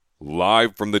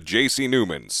Live from the J.C.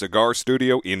 Newman Cigar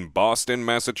Studio in Boston,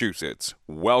 Massachusetts,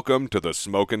 welcome to the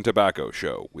Smokin' Tabacco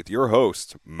Show with your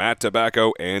hosts, Matt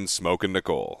Tabacco and Smokin'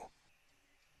 Nicole.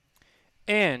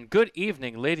 And good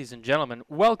evening, ladies and gentlemen.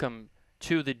 Welcome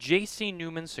to the J.C.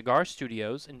 Newman Cigar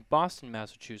Studios in Boston,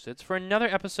 Massachusetts for another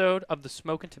episode of the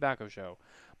Smokin' Tabacco Show.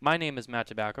 My name is Matt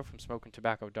Tabacco from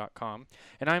SmokinTobacco.com,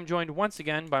 and I'm joined once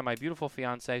again by my beautiful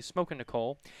fiancée, Smokin'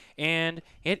 Nicole, and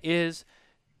it is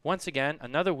once again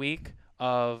another week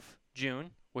of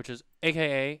June, which is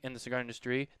AKA in the cigar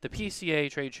industry, the PCA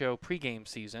trade show pregame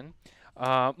season.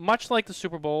 Much like the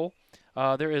Super Bowl,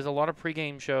 there is a lot of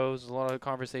pregame shows, a lot of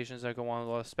conversations that go on, a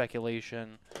lot of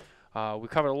speculation. We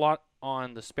covered a lot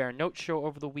on the Spare Note show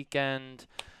over the weekend.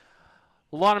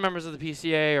 A lot of members of the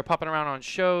PCA are popping around on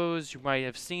shows. You might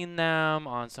have seen them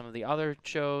on some of the other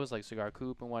shows like Cigar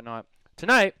Coop and whatnot.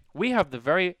 Tonight, we have the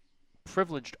very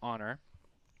privileged honor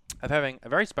of having a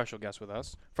very special guest with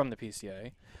us from the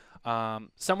PCA.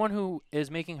 Someone who is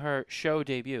making her show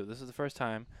debut. This is the first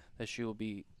time that she will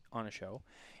be on a show.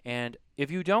 And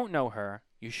if you don't know her,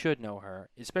 you should know her,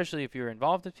 especially if you're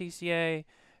involved with PCA,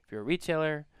 if you're a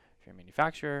retailer, if you're a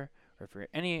manufacturer, or if you're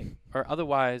any or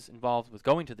otherwise involved with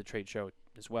going to the trade show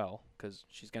as well, because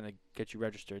she's going to get you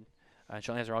registered.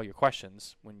 She'll answer all your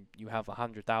questions when you have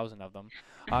 100,000 of them.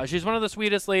 She's one of the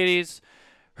sweetest ladies.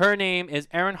 Her name is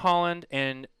Erin Holland,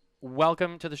 and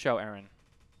welcome to the show, Erin.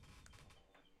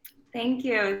 Thank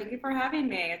you. Thank you for having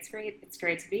me. It's great. It's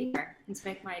great to be here and to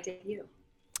make my debut.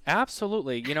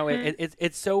 Absolutely. You know,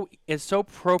 it's so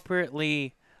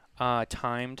appropriately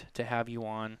timed to have you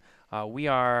on. We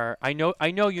are. I know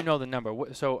you know the number.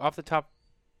 So off the top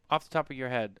of your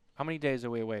head, how many days are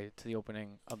we away to the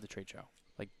opening of the trade show?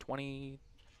 Like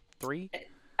 23?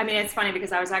 I mean, it's funny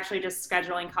because I was actually just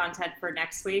scheduling content for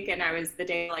next week, and I was the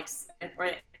day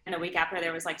and the week after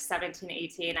there was like 17,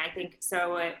 18. I think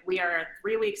so. We are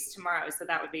 3 weeks tomorrow, so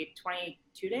that would be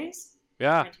 22 days.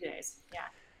 Yeah. 22 days. Yeah.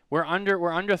 We're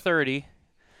under 30.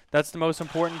 That's the most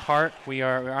important part.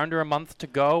 we're under a month to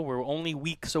go. We're only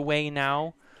weeks away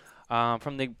now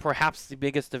from perhaps the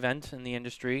biggest event in the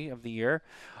industry of the year.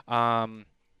 Last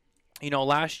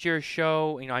year's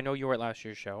show. I know you were at last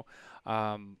year's show.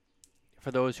 For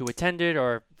those who attended,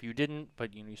 or if you didn't,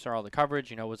 but you saw all the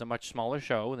coverage. It was a much smaller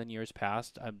show than years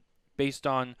past. Based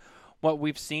on what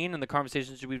we've seen and the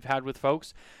conversations we've had with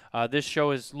folks, this show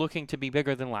is looking to be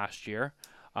bigger than last year.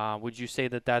 Would you say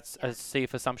that that's a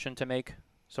safe assumption to make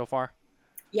so far?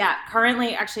 Yeah,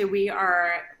 currently, actually,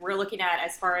 we're looking at,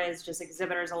 as far as just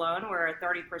exhibitors alone, we're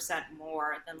 30%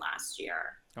 more than last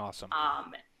year. Awesome.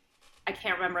 I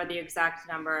can't remember the exact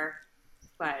number,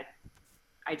 but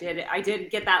I did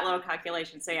get that little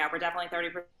calculation. So yeah, we're definitely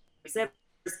 30%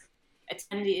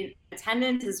 exhibitors.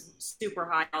 Attendance is super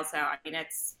high also. I mean,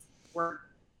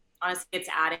 honestly, it's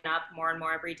adding up more and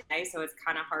more every day, so it's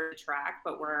kind of hard to track,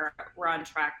 but we're on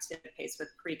track to pace with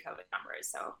pre-COVID numbers.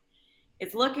 So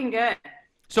it's looking good.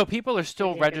 So people are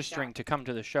still registering to come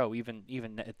to the show,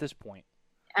 even at this point?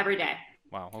 Every day.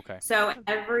 Wow, okay. So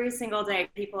every single day,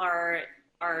 people are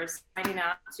signing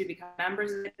up to become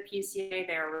members of the PCA.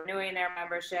 They're renewing their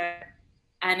membership,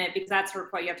 and because that's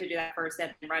what you have to do that first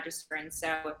and register. And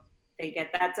so they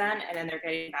get that done, and then they're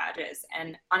getting badges.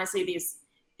 And honestly,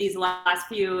 these last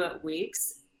few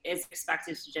weeks is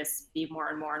expected to just be more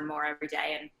and more and more every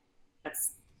day. And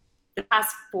that's the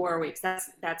past 4 weeks. That's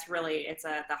really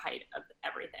the height of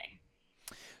everything.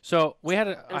 So I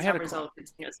had a result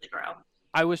continuously grow.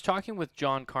 I was talking with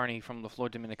John Carney from La Flor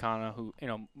Dominicana, who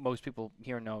most people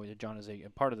here know that John is a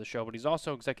part of the show, but he's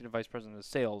also executive vice president of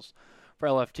sales for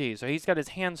LFT. So he's got his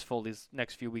hands full these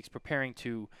next few weeks preparing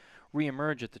to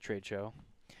reemerge at the trade show,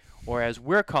 or as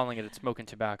we're calling it at Smokin'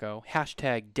 Tabacco,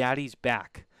 #Daddy's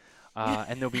Back.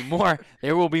 And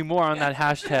there will be more on that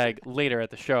hashtag later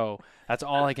at the show. That's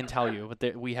all I can tell you.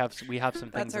 But we have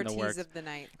some things in the works. That's our tease of the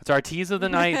night. It's our tease of the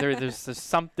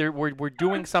night. We're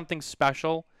doing something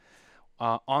special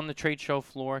on the trade show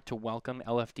floor to welcome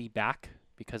LFD back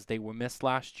because they were missed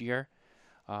last year.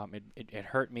 It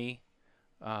hurt me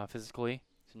physically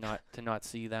to not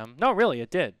see them. No, really, it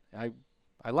did.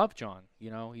 I love John.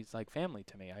 He's like family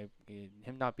to me.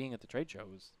 Him not being at the trade show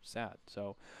was sad.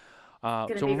 So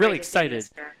we're really excited.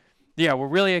 Yeah, we're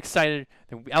really excited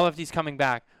that LFD's coming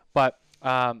back. But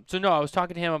I was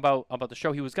talking to him about the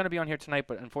show. He was going to be on here tonight,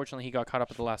 but unfortunately he got caught up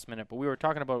at the last minute. But we were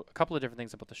talking about a couple of different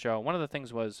things about the show. One of the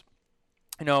things was,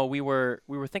 we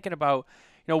were thinking about,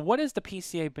 what has the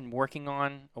PCA been working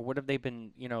on, or what have they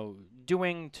been,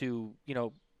 doing to,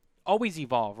 always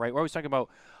evolve, right? We're always talking about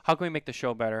how can we make the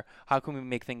show better? How can we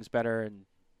make things better and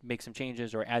make some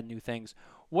changes or add new things?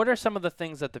 What are some of the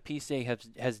things that the PCA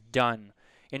has done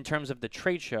in terms of the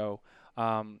trade show,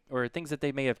 or things that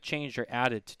they may have changed or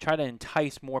added to try to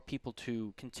entice more people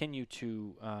to continue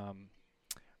to,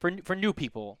 for new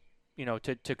people,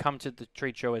 to come to the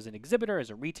trade show as an exhibitor, as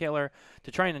a retailer,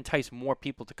 to try and entice more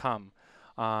people to come,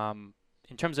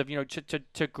 in terms of,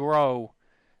 to grow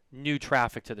new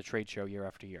traffic to the trade show year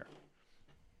after year?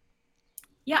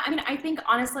 Yeah, I mean, I think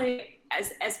honestly,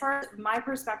 as far as my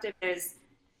perspective is,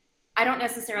 I don't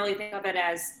necessarily think of it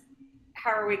as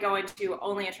how are we going to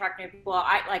only attract new people.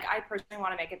 I personally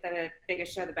want to make it the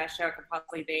biggest show, the best show it could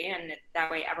possibly be, and that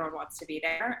way everyone wants to be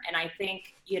there. And I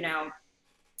think,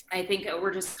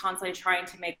 we're just constantly trying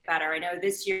to make it better. I know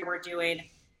this year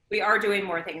we are doing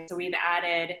more things. So we've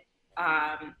added,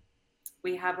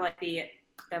 we have like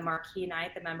the marquee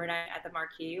night, the member night at the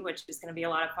marquee, which is going to be a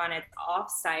lot of fun. It's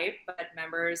off-site, but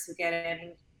members who get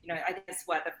in, I think it's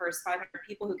the first 500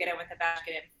 people who get in with the badge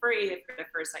get in free. For the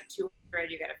first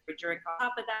 200, you get a free drink on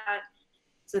top of that.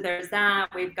 So there's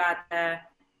that. We've got the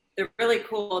really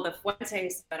cool, the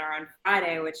Fuentes that are on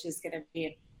Friday, which is going to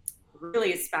be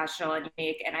really special and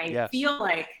unique. And I feel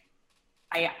like,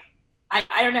 I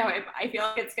don't know, I feel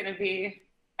like it's going to be,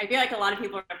 I feel like a lot of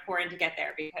people are going to pour in to get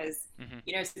there because,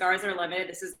 cigars are limited.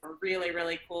 This is a really,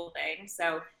 really cool thing.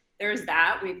 So there's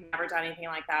that. We've never done anything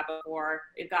like that before.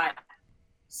 We've got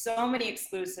so many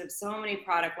exclusives, so many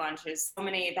product launches, so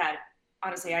many that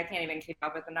honestly, I can't even keep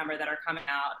up with the number that are coming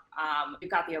out.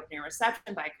 We've got the opening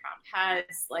reception by Crowned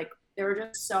Heads. Like there were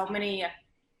just so many.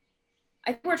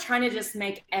 I think we're trying to just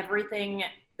make everything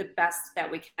the best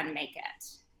that we can make it.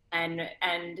 And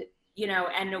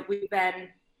we've been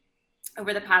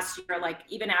over the past year, like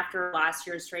even after last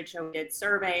year's trade show, we did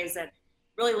surveys and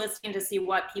really listening to see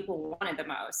what people wanted the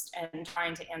most and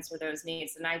trying to answer those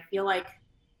needs. And I feel like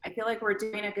we're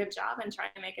doing a good job and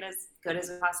trying to make it as good as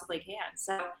we possibly can.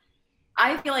 So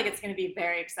I feel like it's going to be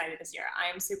very exciting this year.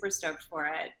 I am super stoked for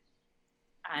it.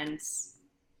 And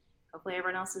hopefully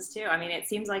everyone else is too. I mean, it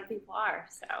seems like people are.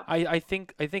 So I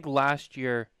think last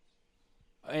year,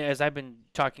 as I've been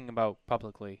talking about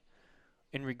publicly,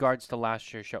 in regards to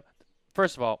last year's show.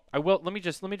 First of all, let me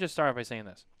just start off by saying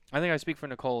this. I think I speak for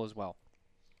Nicole as well,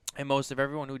 and most of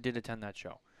everyone who did attend that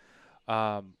show.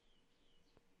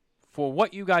 For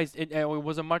what you guys, it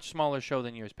was a much smaller show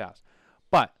than years past,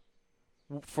 but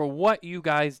for what you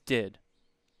guys did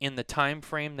in the time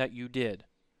frame that you did,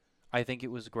 I think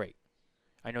it was great.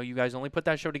 I know you guys only put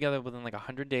that show together within like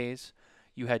 100 days.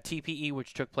 You had TPE,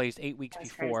 which took place 8 weeks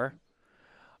before,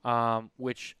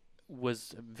 which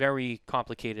was very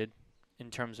complicated in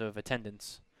terms of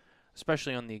attendance,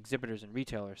 especially on the exhibitors and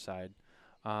retailer side.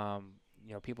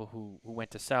 People who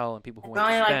went to sell and people who went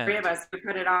to spend. Only like 3 of us who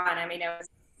put it on. I mean,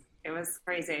 it was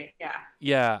crazy. Yeah.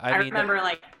 Yeah. I remember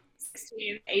like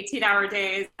 16, 18-hour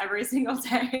days every single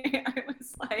day. I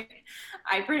was like,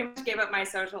 I pretty much gave up my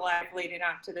social life leading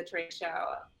up to the trade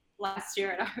show last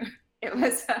year. It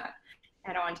was,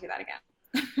 I don't want to do that again.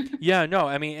 Yeah, no,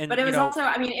 I mean, but it was also,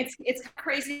 I mean, it's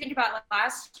crazy to think about. Like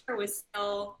last year was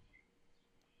still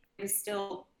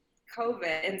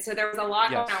COVID, and so there was a lot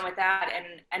going on with that,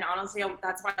 and honestly,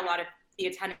 that's why a lot of the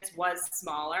attendance was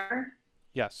smaller.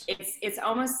 Yes, it's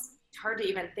almost hard to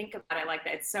even think about it like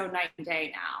that. It's so night and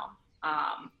day now.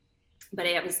 But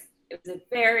it was a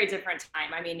very different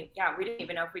time. I mean, yeah, we didn't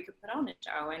even know if we could put on the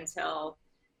show until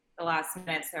the last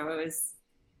minute, so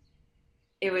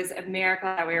it was a miracle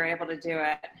that we were able to do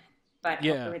it. But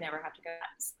hopefully we never have to go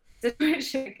that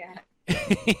situation again.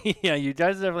 Yeah, you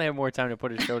guys definitely have more time to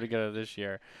put a show together this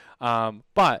year.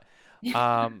 But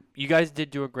you guys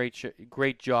did do a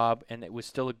great job, and it was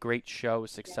still a great show. It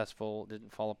was successful. It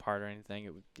didn't fall apart or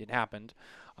anything. It happened.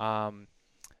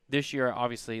 This year,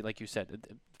 obviously, like you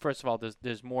said, first of all,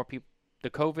 there's more people. The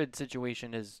COVID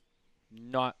situation is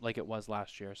not like it was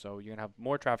last year, so you're gonna have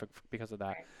more traffic because of that.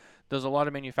 Right. There's a lot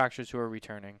of manufacturers who are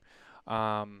returning.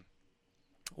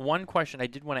 One question I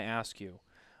did want to ask you,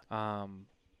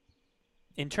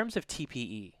 in terms of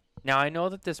TPE. Now, I know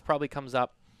that this probably comes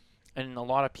up, and a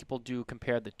lot of people do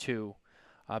compare the two,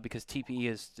 because TPE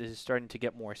is starting to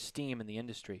get more steam in the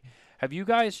industry. Have you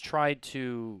guys tried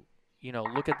to,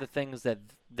 look at the things that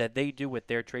they do with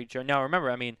their trade show? Now,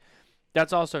 remember, I mean,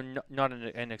 that's also not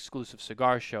an exclusive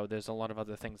cigar show. There's a lot of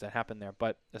other things that happen there.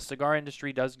 But the cigar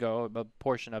industry does go, a good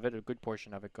portion of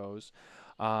it goes.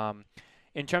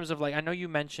 In terms of, like, I know you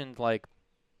mentioned, like,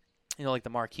 like the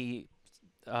marquee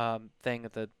thing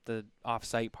at the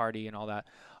off-site party and all that.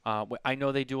 I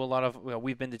know they do a lot of,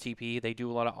 we've been to TPE. They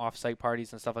do a lot of off-site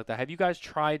parties and stuff like that. Have you guys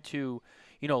tried to,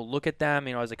 look at them,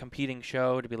 as a competing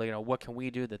show to be like, what can we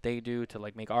do that they do to,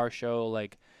 like, make our show,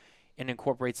 like, and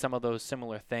incorporate some of those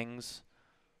similar things?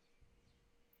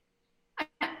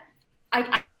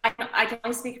 I I can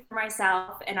only speak for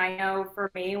myself, and I know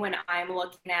for me, when I'm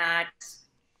looking at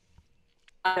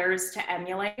others to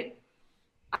emulate,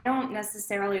 I don't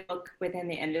necessarily look within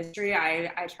the industry.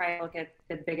 I try to look at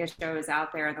the biggest shows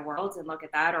out there in the world and look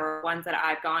at that, or ones that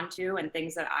I've gone to and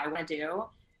things that I want to do.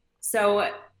 So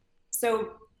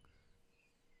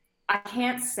I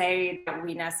can't say that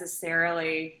we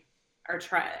necessarily are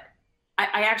trying.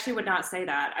 I actually would not say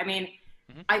that. I mean,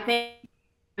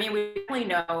 we definitely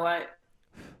know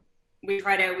we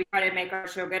try to make our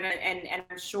show good, and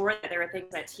I'm sure that there are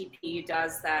things that TP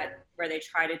does that where they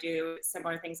try to do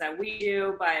similar things that we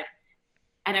do,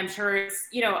 and I'm sure it's,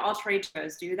 all trade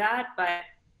shows do that, but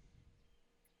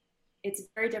it's a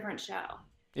very different show.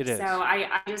 It is. So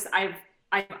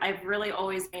I've really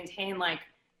always maintained, like,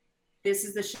 this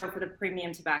is the show for the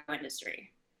premium tobacco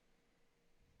industry.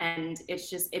 And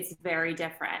it's very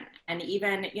different. And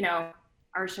even,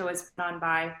 our show is put on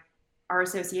by our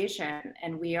association,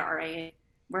 and we're a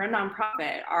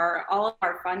nonprofit. All of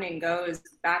our funding goes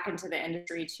back into the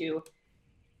industry to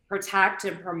protect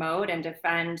and promote and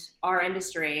defend our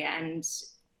industry and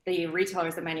the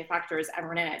retailers, the manufacturers,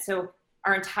 everyone in it. So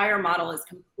our entire model is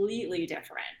completely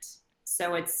different.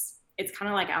 So it's kind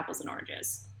of like apples and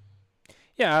oranges.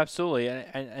 Yeah, absolutely.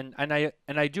 And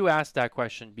I do ask that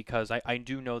question because I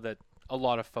do know that a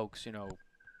lot of folks,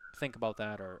 think about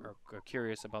that or are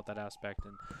curious about that aspect,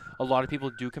 and a lot of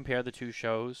people do compare the two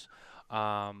shows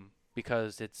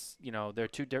because it's,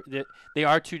 they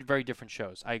are two very different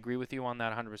shows. I agree with you on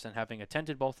that 100%. Having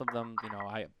attended both of them,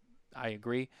 I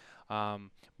agree.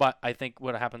 But I think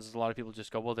what happens is a lot of people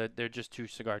just go, well, they're just two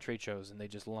cigar trade shows, and they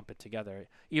just lump it together,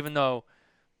 even though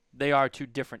they are two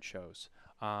different shows.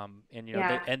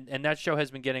 And that show has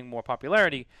been getting more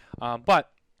popularity, but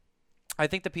I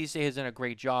think the PCA has done a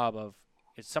great job of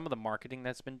some of the marketing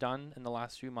that's been done in the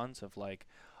last few months of, like,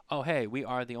 oh, hey, we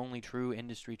are the only true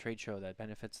industry trade show that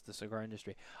benefits the cigar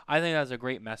industry. I think that's a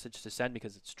great message to send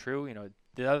because it's true.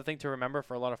 The other thing to remember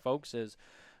for a lot of folks is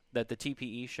that the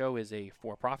TPE show is a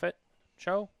for-profit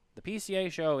show. The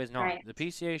PCA show is not. Right. The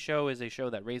PCA show is a show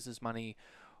that raises money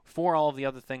for all of the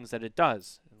other things that it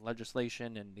does,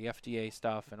 legislation and the FDA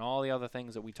stuff and all the other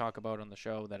things that we talk about on the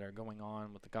show that are going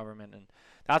on with the government, and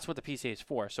that's what the PCA is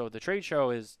for. So the trade show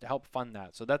is to help fund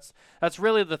that. So that's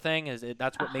really the thing,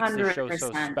 that's what makes this show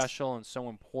so special and so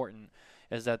important,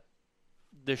 is that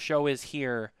the show is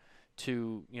here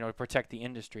to protect the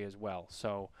industry as well.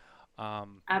 So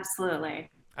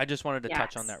absolutely. I just wanted to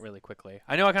touch on that really quickly.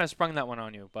 I know I kind of sprung that one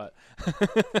on you, but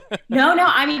No.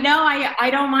 I mean, no, I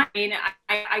don't mind. I mean,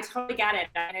 I totally get it,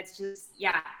 and it's just,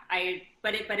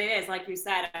 but it is like you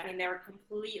said. I mean, they're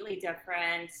completely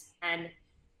different, and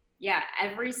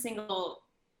every single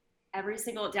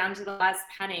down to the last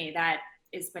penny that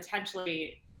is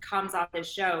potentially comes off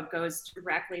this show goes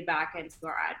directly back into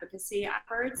our advocacy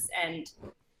efforts, and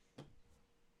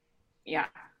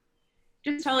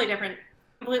just totally different.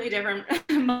 Completely different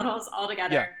models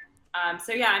altogether. Yeah.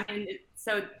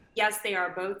 So yes, they are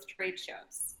both trade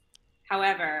shows.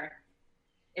 However,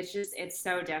 it's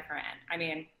so different. I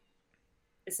mean,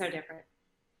 it's so different.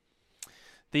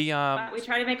 But we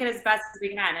try to make it as best as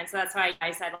we can, and so that's why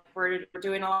I said, like, we're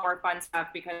doing a lot more fun stuff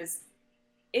because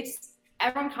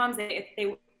everyone comes.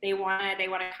 They want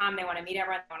to come. They want to meet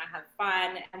everyone. They want to have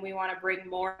fun, and we want to bring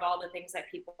more of all the ththings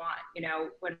that people want.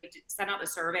 When we send out the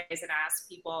surveys and ask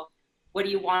people, what do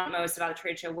you want most about a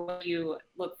trade show? What do you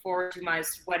look forward to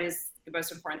most? What is the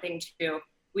most important thing to do?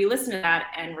 We listen to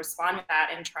that and respond to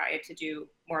that and try to do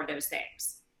more of those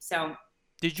things. So,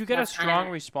 did you get a strong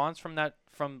response from that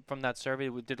survey?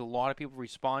 Did a lot of people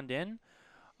respond in,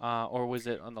 or was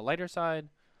it on the lighter side?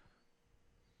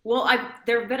 Well,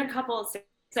 there have been a couple.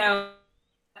 So,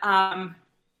 I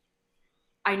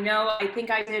think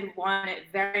I did one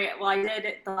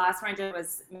the last one I did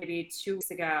was maybe 2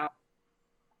 weeks ago.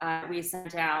 We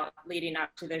sent out leading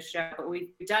up to this show, but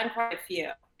we've done quite a few,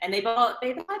 and they've had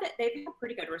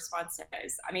pretty good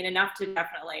responses. I mean, enough to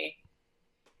definitely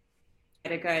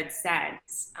get a good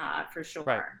sense, for sure.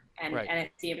 Right. And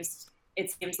it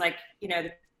seems like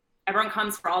everyone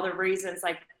comes for all the reasons,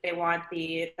 like they want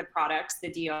the products,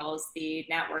 the deals, the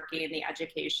networking, the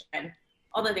education,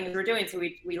 all the things we're doing. So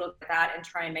we look at that and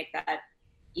try and make that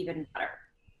even better.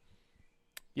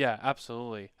 Yeah,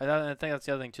 absolutely. I think that's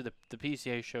the other thing too. The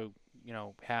PCA show,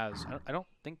 has. I don't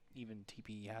think even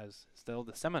TPE has still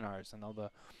the seminars and all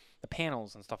the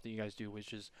panels and stuff that you guys do,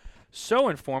 which is so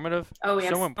informative. Oh, we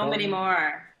have so many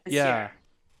more this year.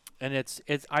 And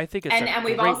I think it's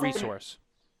a great resource.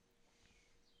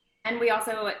 And we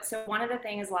also, so one of the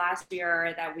things last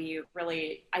year that we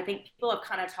really, I think people have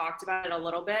kind of talked about it a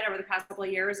little bit over the past couple of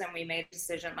years, and we made a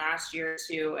decision last year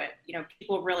to,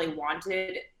 people really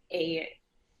wanted a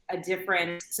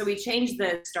different, so we changed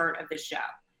the start of the show.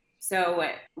 So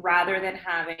rather than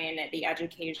having the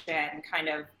education kind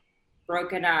of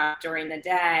broken up during the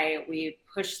day, we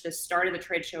pushed the start of the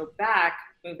trade show back,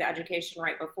 moved the education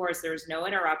right before, so there's no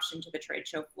interruption to the trade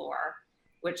show floor,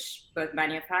 which both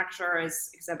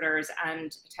manufacturers, exhibitors,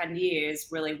 and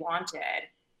attendees really wanted.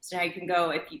 So now you can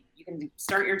go, if you can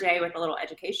start your day with a little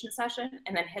education session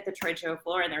and then hit the trade show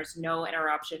floor, and there's no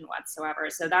interruption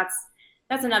whatsoever. So that's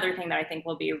another thing that I think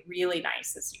will be really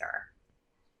nice this year.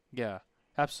 Yeah,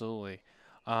 absolutely.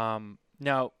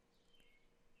 Now,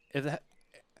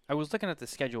 I was looking at the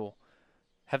schedule.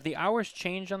 Have the hours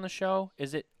changed on the show?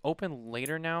 Is it open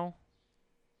later now?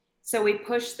 So we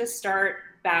pushed the start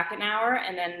back an hour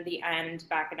and then the end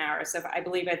back an hour. So I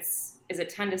believe is it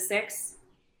 10 to 6?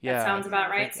 Yeah. That sounds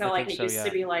about right. So like it used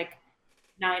to be like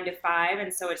 9 to 5,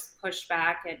 and so it's pushed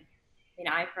back. And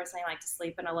I personally like to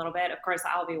sleep in a little bit. Of course,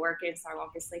 I'll be working, so I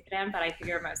won't be sleeping in, but I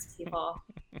figure most people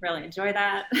really enjoy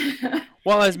that.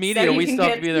 Well, as media, so we still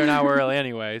have to be there an hour early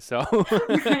anyway, so.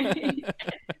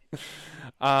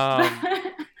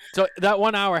 So that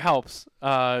 1 hour helps.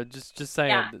 Just saying,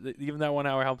 yeah. Even that 1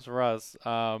 hour helps for us.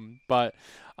 Yeah.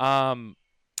 And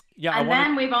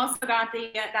then we've also got the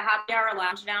happy hour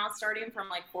lounge now, starting from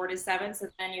like 4 to 7. So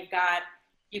then you've got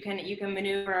you can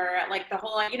maneuver like the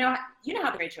whole you know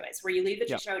how the trade show is, where you leave the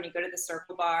show and you go to the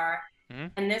circle bar,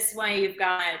 and this way you've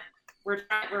got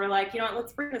we're like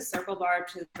let's bring the circle bar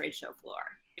to the trade show floor,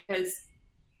 because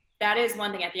that is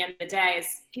one thing at the end of the day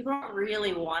is people don't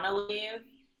really want to leave.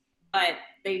 But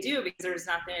they do, because there's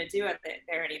nothing to do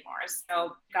there anymore. So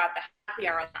we've got the happy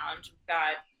hour lounge.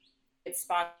 It's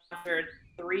sponsored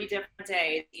 3 different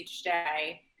days each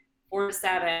day, 4 to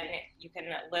 7. You can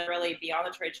literally be on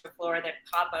the trade show floor, then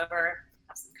pop over,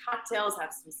 have some cocktails,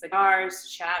 have some cigars,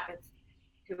 chat with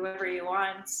whoever you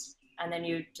want, and then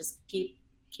you just keep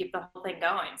the whole thing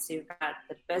going. So you've got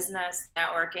the business,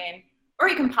 networking, or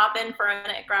you can pop in for a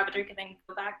minute, grab a drink, and then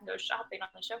go back and go shopping on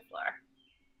the show floor.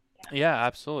 Yeah,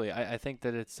 absolutely. I think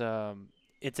that it's an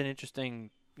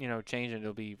interesting change, and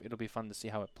it'll be fun to see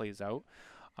how it plays out.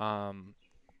 I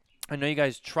know you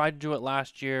guys tried to do it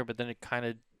last year, but then it kind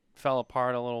of fell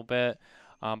apart a little bit.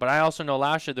 But I also know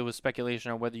last year there was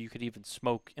speculation on whether you could even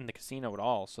smoke in the casino at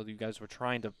all. So you guys were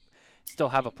trying to still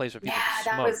have a place where people could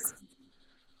smoke. That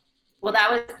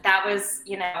was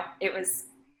it was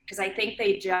because I think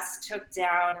they just took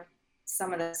down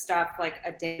some of the stuff like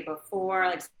a day before,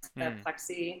 like the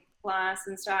plexiglass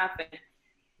and stuff,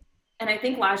 and I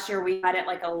think last year we had it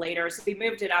like a later, so we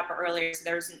moved it up earlier,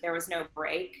 so there was no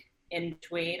break in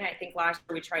between. I think last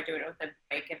year we tried doing it with a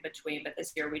break in between, but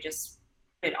this year we just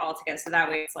put it all together, so that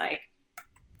way it's like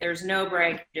there's no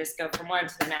break, you just go from one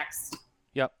to the next.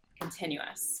 Yep.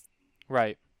 Continuous.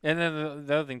 Right. And then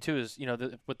the other thing too is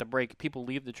with the break, people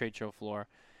leave the trade show floor.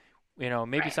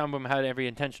 Maybe some of them had every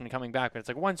intention of coming back, but it's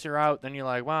like once you're out, then you're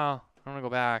like, well, I want to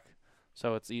go back.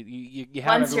 So it's you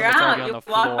have once you're out, you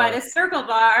walk by the circle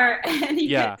bar and you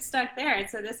get stuck there. And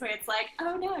so this way, it's like,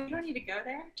 oh no, you don't need to go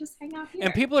there. Just hang out here.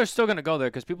 And people are still gonna go there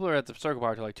because people are at the circle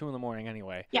bar till like 2 a.m.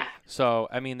 anyway. Yeah. So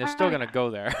I mean, they're still gonna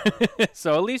go there.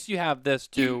 So at least you have this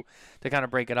to kind of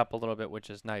break it up a little bit, which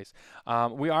is nice.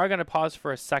 We are gonna pause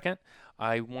for a second.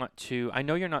 I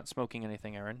know you're not smoking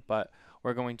anything, Erin, but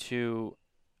we're going to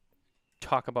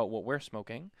talk about what we're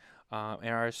smoking. And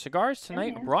our cigars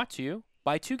tonight are brought to you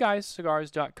by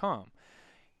 2guyscigars.com.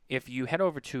 If you head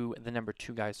over to the number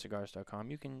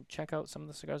 2guyscigars.com, you can check out some of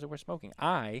the cigars that we're smoking.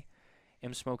 I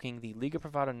am smoking the Liga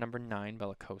Privada No. 9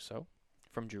 Bellicoso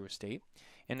from Drew Estate.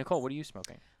 And Nicole, what are you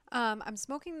smoking? I'm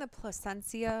smoking the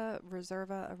Plasencia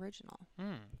Reserva Original.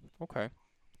 Okay.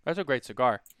 That's a great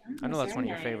cigar. I know that's one of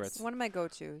your favorites. One of my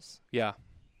go-tos. Yeah.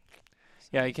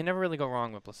 Yeah, you can never really go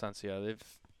wrong with Plasencia.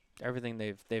 Everything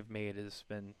they've made has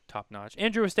been top notch.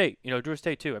 And Drew Estate, Drew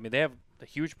Estate too. I mean, they have a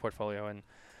huge portfolio, and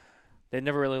they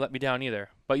never really let me down either.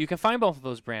 But you can find both of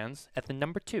those brands at the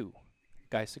number 2,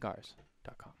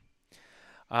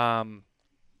 guyscigars.com.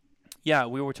 Yeah,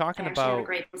 we were talking about. Have a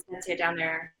great Plasencia down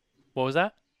there. What was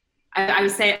that? I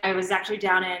was actually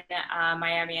down in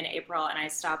Miami in April, and I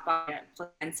stopped by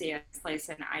Plasencia's place,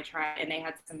 and I tried, and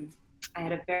I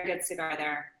had a very good cigar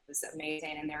there. It was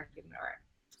amazing, and their humidor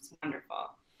was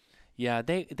wonderful. Yeah,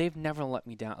 they've never let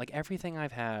me down. Like everything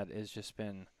I've had has just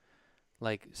been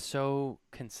like so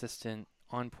consistent,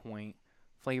 on point.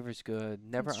 Flavor's good.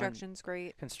 Construction's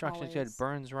great. Construction's good.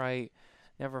 Burns right.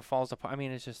 Never falls apart. I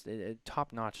mean, it's just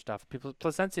top notch stuff.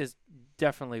 Plasencia is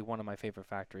definitely one of my favorite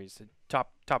factories.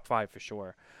 Top 5 for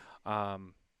sure.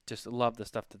 Just love the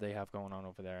stuff that they have going on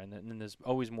over there, and then there's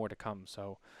always more to come.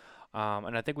 So,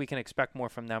 and I think we can expect more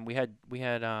from them. We had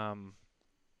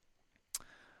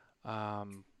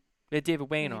David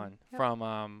Wayne on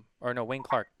from Wayne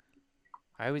Clark.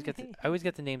 I always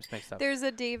get the names mixed up. There's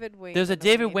a David Wayne. There's a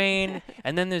David Wayne,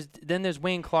 and then there's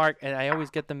Wayne Clark, and I always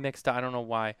get them mixed up. I don't know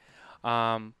why.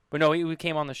 But no, we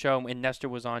came on the show, and Nestor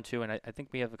was on too, and I think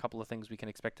we have a couple of things we can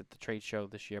expect at the trade show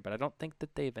this year, but I don't think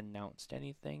that they've announced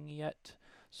anything yet.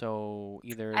 So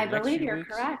either I next believe few you're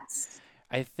weeks, correct.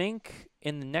 I think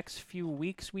in the next few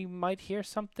weeks we might hear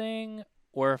something,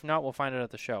 or if not, we'll find it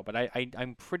at the show. But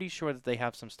I'm pretty sure that they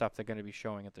have some stuff they're going to be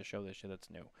showing at the show this year that's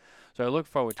new. So I look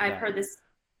forward to that. I've heard this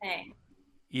thing.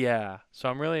 Yeah, so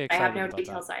I'm really I excited have no about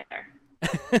details that. either.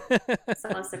 So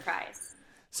no surprise.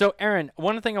 So Erin,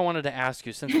 one thing I wanted to ask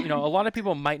you, since a lot of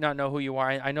people might not know who you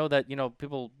are, I know that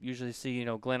people usually see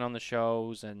Glenn on the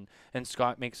shows, and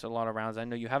Scott makes a lot of rounds. I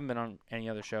know you haven't been on any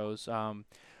other shows,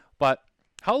 but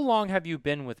how long have you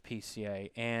been with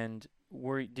PCA, and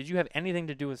did you have anything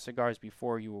to do with cigars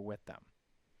before you were with them?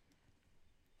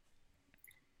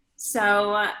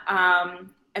 So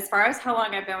as far as how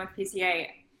long I've been with PCA,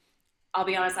 I'll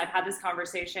be honest, I've had this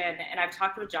conversation, and I've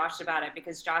talked with Josh about it,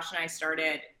 because Josh and I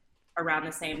started around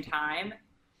the same time,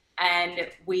 and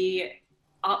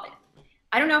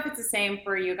I don't know if it's the same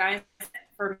for you guys.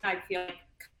 For me, I feel like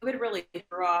COVID really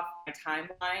threw off my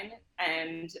timeline,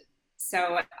 and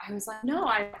so I was like, no,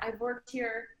 I've worked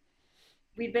here.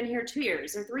 We've been here 2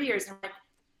 years or 3 years. And I'm like,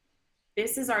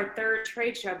 this is our 3rd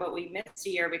trade show, but we missed a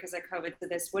year because of COVID, so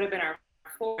this would have been our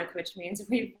 4th, which means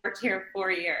we've worked here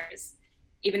 4 years,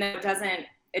 even though it doesn't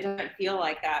feel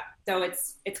like that. So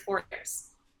it's 4 years.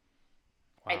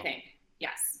 Wow. I think,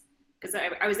 yes, because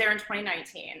I was there in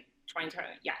 2019, 2020.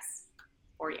 Yes,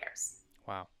 4 years.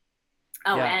 Wow.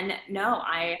 Oh, yeah. And no,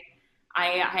 I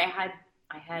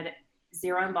had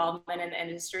zero involvement in the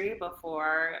industry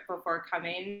before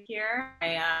coming here.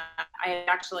 I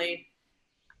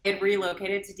had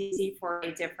relocated to DC for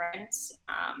a different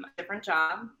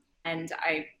job, and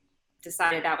I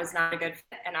decided that was not a good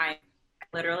fit, and I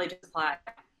literally just applied,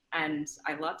 and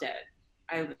I loved it.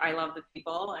 I love the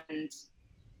people, and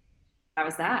that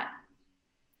was that.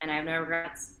 And I have no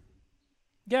regrets.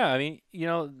 Yeah, I mean,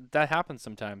 that happens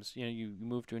sometimes. You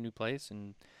move to a new place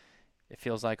and it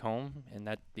feels like home, and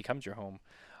that becomes your home.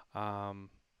 I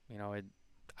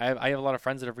have a lot of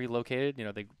friends that have relocated.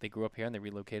 They grew up here and they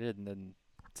relocated, and then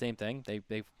same thing.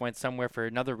 They went somewhere for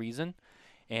another reason,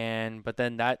 but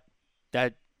then that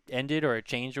ended, or it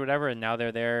changed or whatever, and now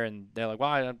they're there and they're like,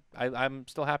 well, I'm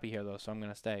still happy here though, so I'm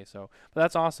gonna stay. So, but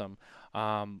that's awesome.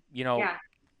 Yeah.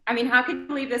 I mean, how can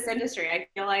you leave this industry? I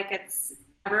feel like it's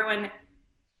everyone.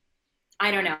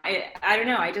 I don't know. I don't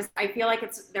know. I feel like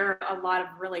there are a lot of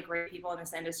really great people in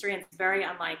this industry, and it's very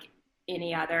unlike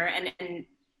any other. And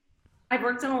I've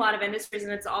worked in a lot of industries,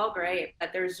 and it's all great,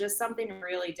 but there's just something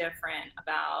really different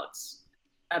about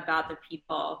the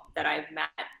people that I've met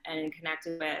and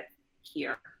connected with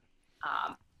here.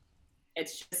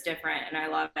 It's just different, and I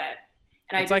love it.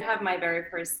 And I did have my very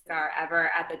first cigar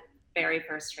ever at the very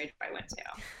first trade show I went to.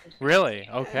 Really?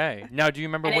 Okay. Now, do you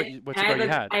remember what cigar you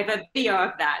had? I have a video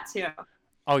of that too.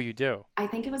 Oh, you do? I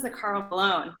think it was a Carl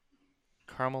Malone.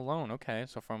 Carl Malone. Okay,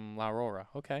 so from La Aurora.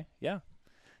 Okay, yeah.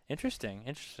 Interesting.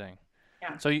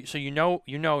 Yeah. So you know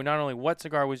not only what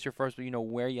cigar was your first, but you know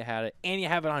where you had it, and you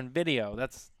have it on video.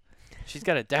 She's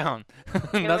got it down.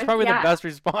 That's probably the best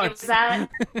response. It was that.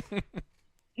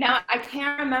 Now I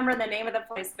can't remember the name of the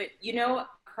place, but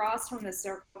across from the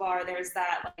Circle Bar, there's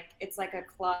that it's like a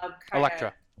club kind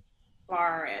of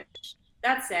bar-ish.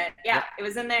 That's it. Yeah, It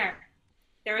was in there.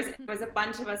 There was a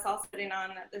bunch of us all sitting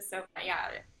on the sofa. Yeah,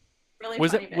 really.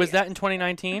 Was that in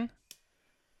 2019?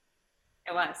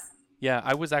 It was. Yeah,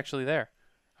 I was actually there.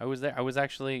 I was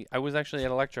actually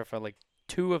at Electra for like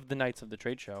 2 of the nights of the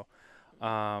trade show.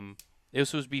 This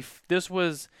was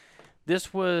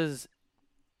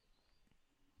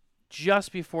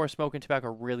just before Smokin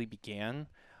Tobacco really began.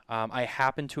 I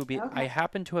happened to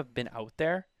have been out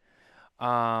there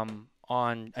on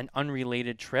an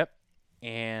unrelated trip,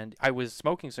 and I was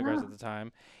smoking cigars at the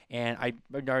time, and I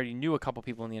already knew a couple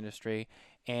people in the industry,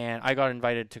 and I got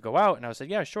invited to go out, and I said,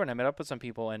 yeah, sure. And I met up with some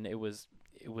people, and it was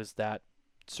that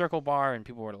Circle Bar, and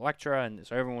people were at Electra, and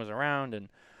so everyone was around, and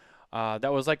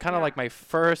that was like my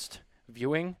first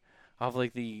viewing of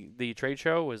like the trade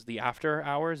show was the after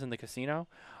hours in the casino.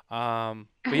 But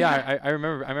yeah, I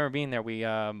remember being there.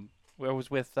 I was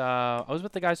with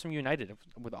the guys from United,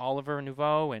 with Oliver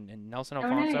Nouveau and Nelson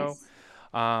Alfonso.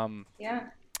 Nice. Yeah.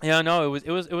 Yeah, no, it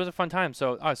was a fun time.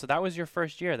 So, so that was your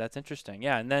first year. That's interesting.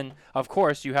 Yeah, and then of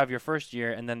course you have your first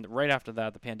year, and then right after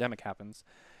that, the pandemic happens,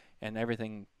 and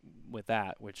everything with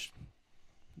that, which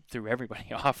threw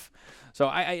everybody off.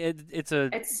 So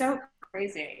It's so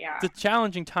crazy. Yeah. it's a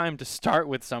challenging time to start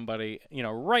with somebody,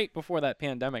 right before that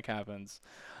pandemic happens.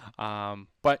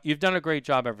 But you've done a great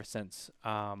job ever since.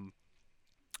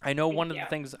 I know one Thank of you. the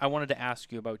things I wanted to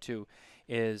ask you about too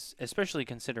is, especially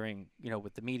considering,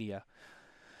 with the media.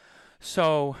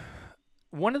 So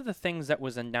one of the things that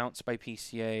was announced by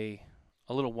PCA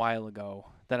a little while ago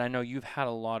that I know you've had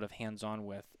a lot of hands-on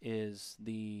with is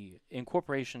the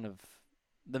incorporation of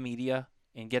the media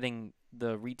and getting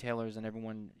the retailers and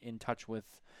everyone in touch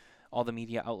with all the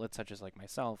media outlets such as like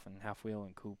myself and Half Wheel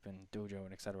and Coop and Dojo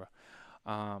and etc.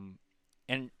 Um,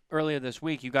 and earlier this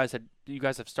week, you guys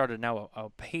have started now a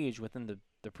page within the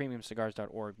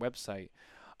premiumcigars.org website,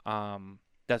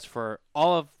 that's for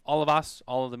all of us,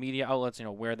 all of the media outlets,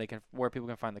 where people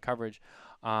can find the coverage.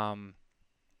 Um,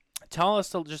 Tell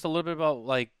us just a little bit about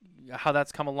like how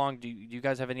that's come along. Do you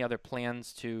guys have any other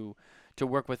plans to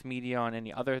work with media on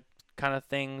any other kind of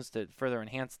things that further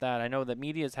enhance that? I know that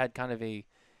media's had kind of a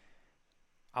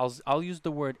I'll use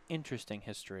the word interesting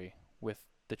history with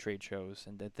the trade shows,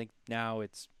 and I think now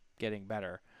it's getting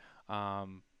better.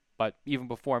 Um, but even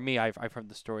before me, I've heard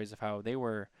the stories of how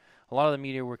a lot of the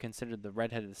media were considered the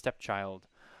redheaded stepchild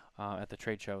at the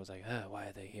trade shows. Like, why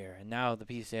are they here? And now the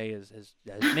PCA is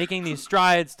making these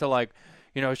strides to like,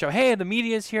 show, hey, the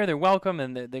media's here, they're welcome,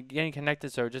 and they're getting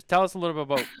connected. So just tell us a little bit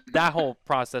about that whole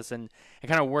process and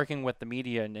kind of working with the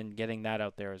media and getting that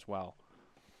out there as well.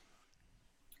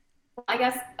 I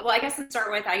guess to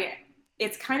start with,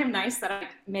 it's kind of nice that I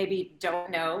maybe don't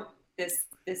know this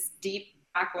deep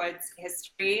backwoods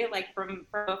history like from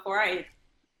before.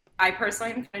 I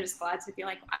personally am kind of just glad to be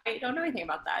like, I don't know anything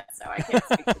about that, so I can't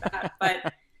speak to that.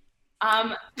 But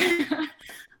I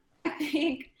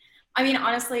think, I mean,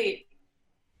 honestly,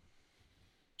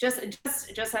 just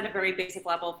at a very basic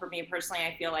level for me personally,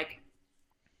 I feel like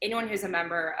anyone who's a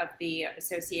member of the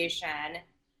association,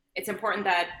 it's important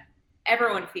that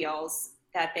everyone feels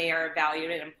that they are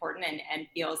valued and important, and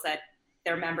feels that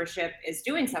their membership is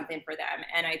doing something for them.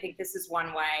 And I think this is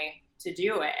one way to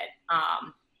do it.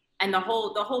 And the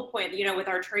whole point, with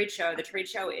our trade show, the trade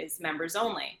show is members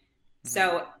only. Mhm.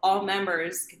 So all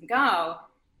members can go,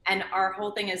 and our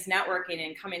whole thing is networking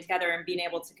and coming together and being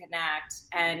able to connect.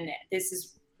 And this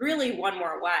is really one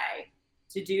more way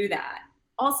to do that.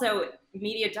 Also,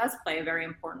 media does play a very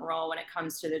important role when it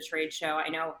comes to the trade show. I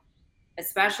know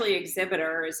especially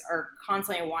exhibitors are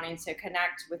constantly wanting to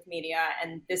connect with media,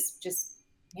 and this just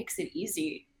makes it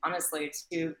easy, honestly,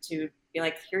 to be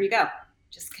like, here you go,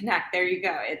 just connect, there you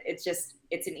go.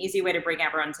 It's an easy way to bring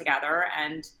everyone together.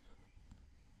 And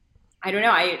I don't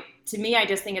know, to me, I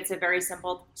just think it's a very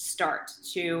simple start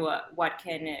to what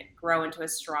can grow into a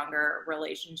stronger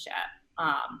relationship.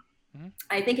 Mhm.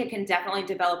 I think it can definitely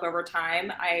develop over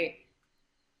time. I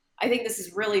think this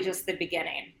is really just the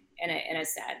beginning in a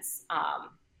sense.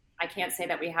 I can't say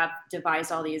that we have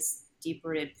devised all these deep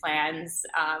rooted plans.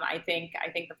 I think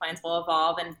the plans will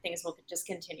evolve and things will just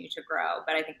continue to grow.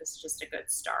 But I think this is just a good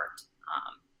start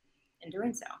in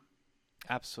doing so.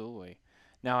 Absolutely.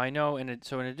 Now I know, in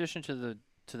addition to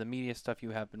the media stuff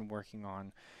you have been working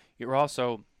on, you're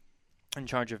also in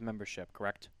charge of membership,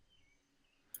 correct?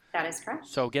 That is correct.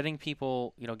 So getting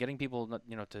people,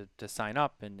 to sign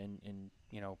up and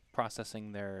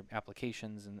processing their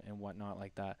applications and whatnot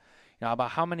like that.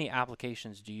 About how many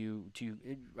applications do you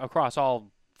across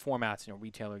all formats,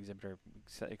 retailer, exhibitor,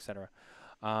 etc.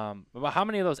 About how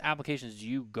many of those applications do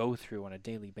you go through on a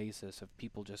daily basis of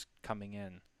people just coming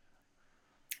in?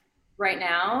 Right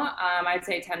now, I'd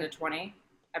say 10 to 20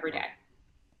 every day.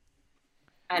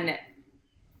 And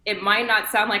it might not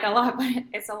sound like a lot, but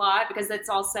it's a lot, because it's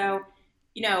also,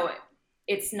 you know,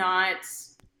 it's not,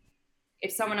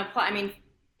 if someone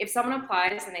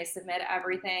applies and they submit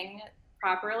everything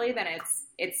properly, then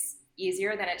it's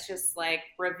easier than it's just like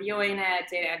reviewing it,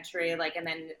 data entry, like, and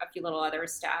then a few little other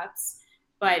steps.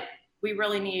 But we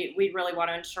really want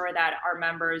to ensure that our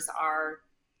members are,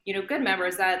 good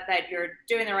members, that you're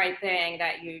doing the right thing,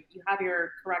 that you have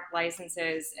your correct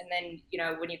licenses. And then,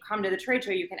 when you come to the trade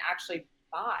show, you can actually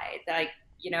buy. Like,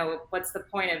 what's the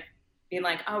point of being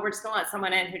like, oh, we're just gonna let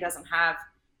someone in who doesn't have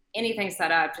anything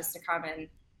set up just to come and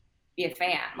be a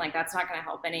fan? Like, that's not gonna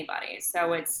help anybody.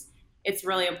 So it's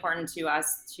really important to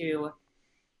us to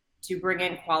bring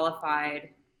in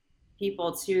qualified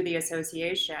people to the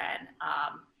association,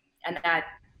 and that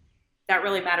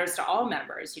really matters to all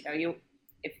members.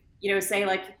 If say,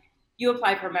 like, you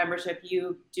apply for membership,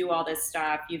 you do all this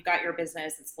stuff, you've got your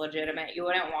business, it's legitimate. You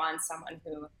wouldn't want someone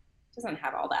who doesn't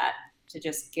have all that to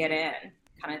just get in,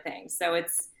 kind of thing. So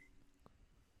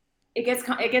it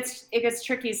gets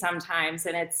tricky sometimes,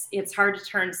 and it's hard to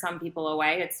turn some people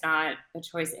away. It's not a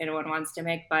choice anyone wants to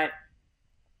make, but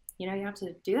you have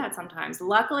to do that sometimes.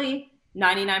 Luckily,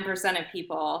 99% of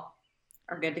people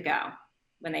are good to go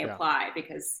when they apply,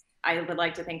 because I would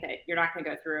like to think that you're not going to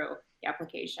go through the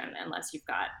application unless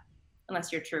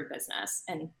you're true business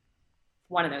in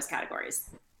one of those categories.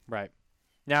 Right.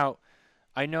 Now,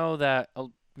 I know that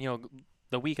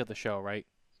the week of the show, right?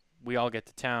 We all get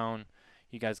to town.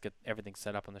 You guys get everything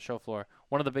set up on the show floor.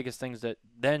 One of the biggest things that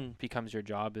then becomes your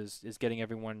job is getting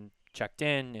everyone checked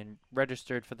in and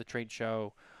registered for the trade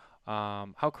show.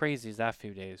 How crazy is that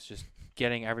few days? Just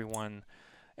getting everyone,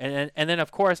 and then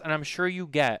of course, and I'm sure you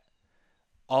get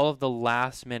all of the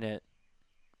last minute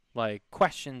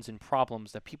questions and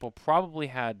problems that people probably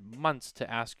had months to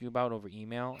ask you about over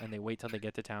email, and they wait till they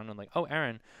get to town and oh,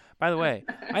 Erin, by the way,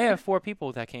 I have 4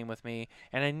 people that came with me,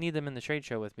 and I need them in the trade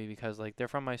show with me because they're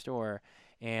from my store,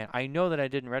 and I know that I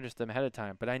didn't register them ahead of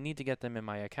time, but I need to get them in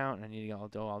my account, and I need to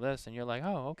do all this, and you're like,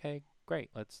 oh, okay, great,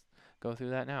 let's go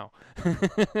through that now.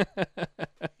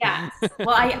 Yes.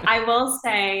 Well, I will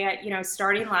say,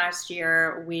 starting last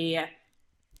year, we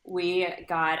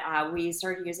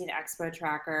started using Expo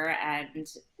Tracker, and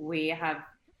we have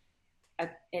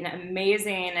an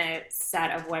amazing set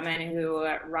of women who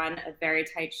run a very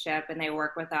tight ship, and they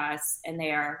work with us, and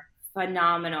they are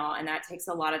phenomenal. And that takes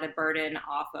a lot of the burden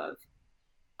off of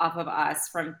us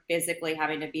from physically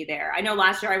having to be there. I know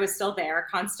last year I was still there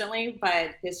constantly,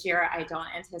 but this year I don't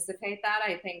anticipate that.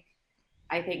 I think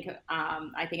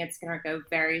it's going to go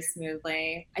very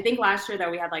smoothly. I think last year though,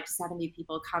 we had 70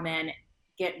 people come in,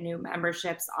 get new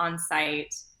memberships on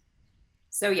site.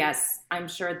 So yes, I'm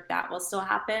sure that will still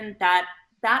happen. That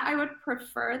I would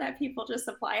prefer that people just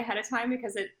apply ahead of time,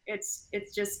 because it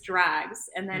just drags,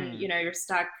 and then you're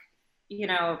stuck,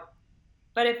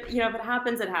 but if it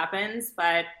happens, it happens.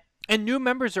 And new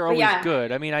members are always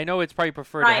good. I mean, I know it's probably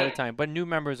preferred ahead of time, but new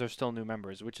members are still new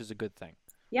members, which is a good thing.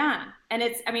 Yeah, and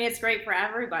it's great for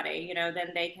everybody.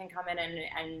 Then they can come in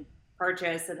and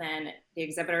purchase, and then the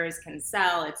exhibitors can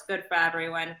sell. It's good for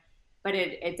everyone, but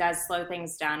it does slow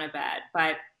things down a bit.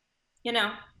 But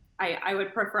I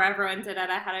would prefer everyone did it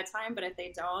ahead of time, but if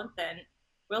they don't, then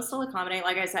we'll still accommodate.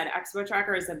 Like I said, Expo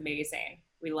Tracker is amazing.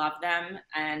 We love them,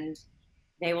 and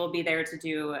they will be there to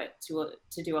do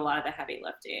a lot of the heavy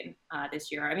lifting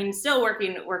this year. I mean, still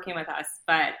working with us,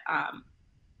 but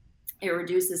it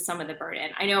reduces some of the burden.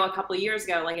 I know a couple of years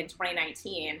ago, in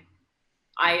 2019,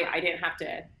 I didn't have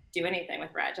to do anything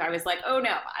with Reg. I was like, oh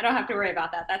no, I don't have to worry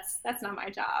about that. That's not my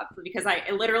job, because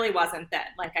it literally wasn't that.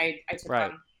 I took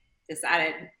on this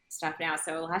added stuff now.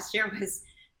 So last year was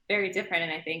very different,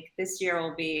 and I think this year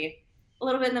will be a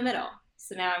little bit in the middle.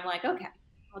 So now I'm like, okay,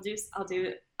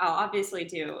 I'll obviously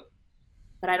do,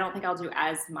 but I don't think I'll do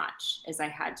as much as I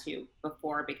had to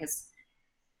before, because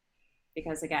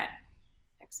again,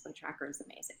 Expo Tracker is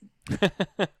amazing.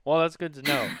 Well, that's good to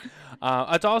know.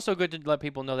 It's also good to let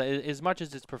people know that as much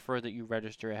as it's preferred that you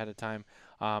register ahead of time,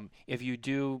 if you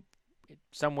do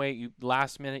some way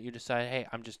last minute you decide, hey,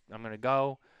 I'm going to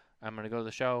go to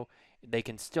the show, they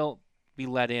can still be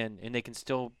let in, and they can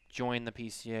still join the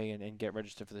PCA and get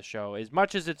registered for the show. As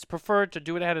much as it's preferred to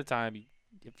do it ahead of time,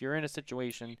 if you're in a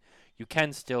situation, you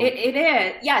can still. It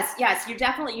is. Yes, you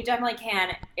definitely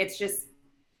can. It's just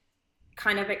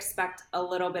kind of expect a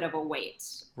little bit of a wait.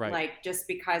 Right. Just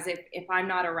because if I'm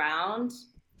not around,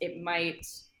 it might,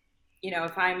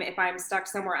 if I'm stuck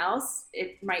somewhere else,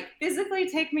 it might physically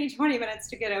take me 20 minutes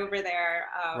to get over there.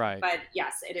 Right. But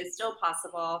yes, it is still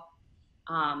possible.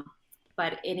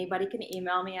 But anybody can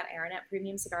email me at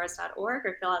erin@premiumcigars.org,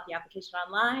 or fill out the application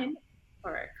online,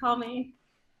 or call me.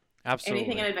 Absolutely.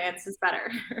 Anything in advance is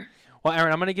better. Well,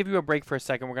 Erin, I'm going to give you a break for a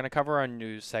second. We're going to cover our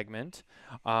news segment.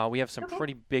 We have some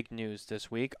pretty big news this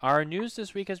week. Our news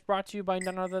this week is brought to you by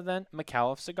none other than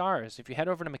McAuliffe Cigars. If you head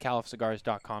over to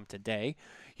McAuliffeCigars.com today,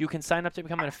 you can sign up to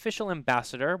become an official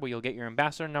ambassador, where you'll get your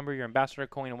ambassador number, your ambassador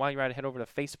coin, and while you're at it, head over to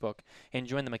Facebook and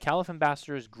join the McAuliffe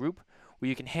Ambassadors group, where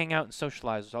you can hang out and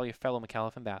socialize with all your fellow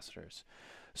McAuliffe ambassadors.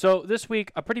 So this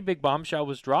week, a pretty big bombshell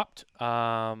was dropped.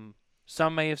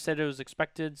 Some may have said it was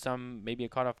expected, some maybe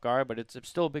it caught off guard, but it's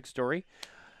still a big story.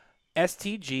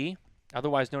 STG,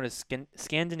 otherwise known as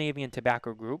Scandinavian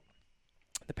Tobacco Group,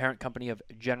 the parent company of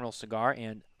General Cigar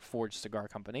and Forge Cigar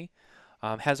Company,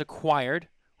 has acquired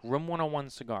Room 101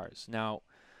 Cigars. Now,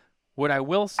 what I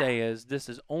will say is this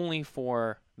is only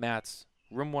for Matt's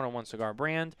Room 101 cigar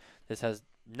brand. This has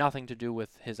nothing to do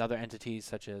with his other entities,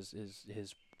 such as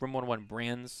his Room 101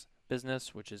 Brands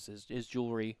business, which is his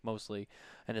jewelry mostly,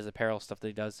 and his apparel stuff that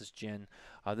he does, his gin.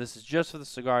 This is just for the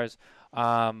cigars.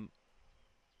 I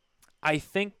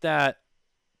think that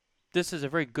this is a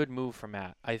very good move for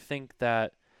Matt. I think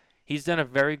that he's done a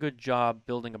very good job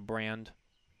building a brand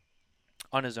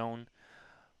on his own,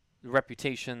 the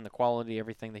reputation, the quality,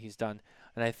 everything that he's done.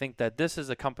 And I think that this is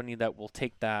a company that will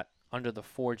take that under the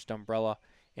Forged umbrella,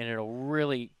 and it'll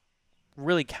really,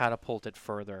 really catapult it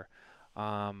further.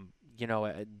 And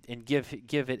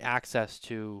give it access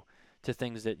to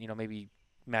things that maybe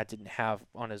Matt didn't have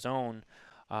on his own,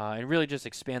 and really just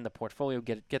expand the portfolio,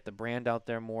 get the brand out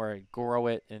there more, grow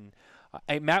it. And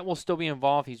Matt will still be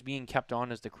involved. He's being kept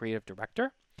on as the creative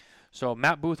director. So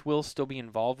Matt Booth will still be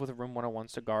involved with Room 101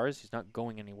 Cigars. He's not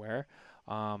going anywhere.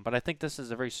 But I think this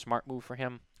is a very smart move for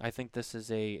him. I think this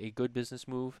is a good business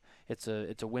move. It's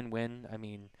a win-win. I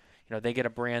mean, they get a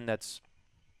brand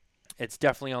it's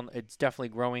definitely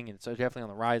growing, and it's definitely on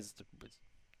the rise.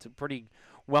 It's a pretty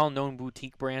well-known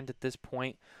boutique brand at this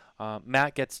point.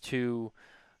 Matt gets to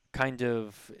kind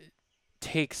of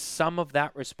take some of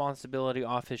that responsibility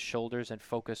off his shoulders and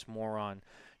focus more on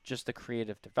just the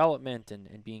creative development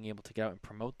and being able to get out and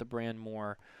promote the brand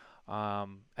more.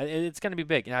 It's going to be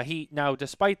big. Now,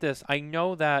 despite this, I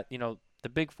know that the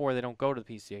big four, they don't go to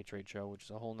the PCA trade show, which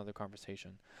is a whole nother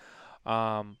conversation.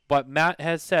 But Matt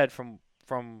has said from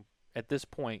at this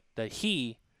point that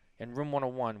he and Room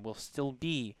 101 will still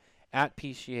be at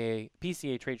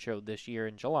PCA trade show this year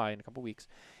in July, in a couple weeks.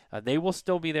 They will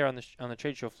still be there on the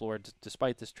trade show floor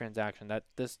despite this transaction. That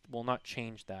this will not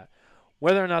change that.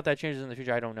 Whether or not that changes in the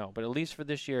future, I don't know. But at least for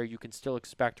this year, you can still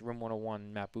expect Room 101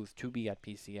 and Matt Booth to be at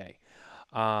PCA.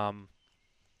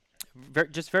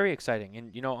 Just very exciting.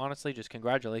 And, honestly, just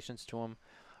congratulations to him.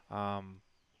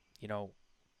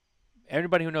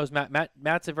 Everybody who knows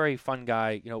Matt's a very fun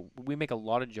guy. We make a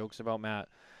lot of jokes about Matt,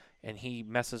 and he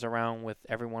messes around with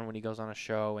everyone when he goes on a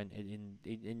show. And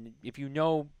if you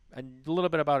know a little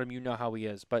bit about him, you know how he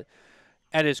is. But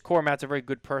at his core, Matt's a very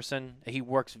good person. He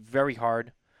works very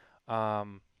hard.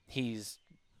 He's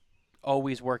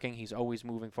always working. He's always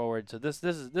moving forward. So this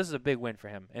is a big win for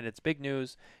him, and it's big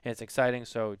news, and it's exciting.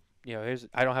 So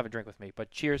I don't have a drink with me,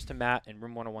 but cheers to Matt and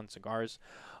Room 101 Cigars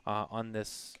on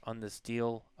this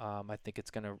deal. I think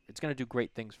it's gonna do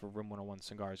great things for Room 101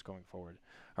 Cigars going forward.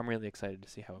 I'm really excited to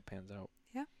see how it pans out.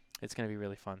 Yeah, it's gonna be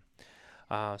really fun.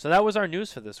 So that was our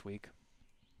news for this week.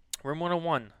 Room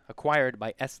 101 acquired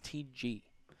by STG,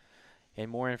 and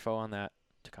more info on that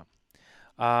to come.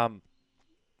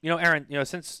 Erin,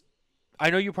 since I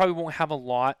know you probably won't have a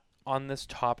lot on this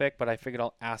topic, but I figured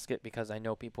I'll ask it because I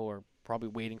know people are probably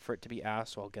waiting for it to be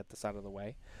asked, so I'll get this out of the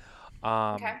way.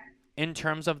 Okay. In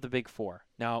terms of the big four,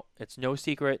 now it's no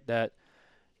secret that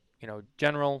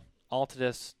General,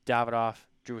 Altadis, Davidoff,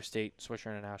 Drew Estate, Swisher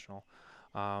International,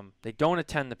 they don't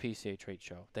attend the PCA trade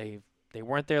show. They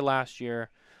weren't there last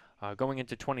year. Going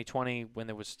into 2020, when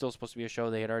there was still supposed to be a show,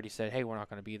 they had already said, hey, we're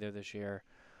not going to be there this year.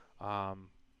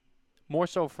 More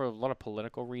so for a lot of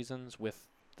political reasons with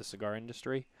the cigar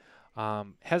industry.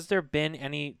 Has there been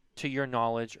any, to your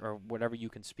knowledge or whatever you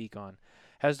can speak on,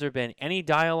 has there been any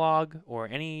dialogue or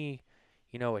any,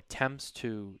 attempts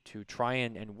to try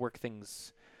and work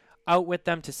things out with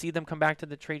them to see them come back to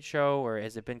the trade show, or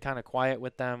has it been kind of quiet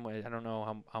with them? I don't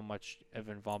know how much of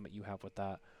involvement you have with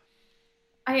that.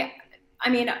 I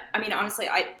mean, honestly,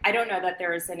 I don't know that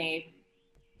there is any.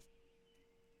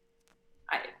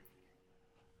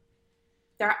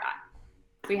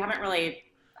 We haven't really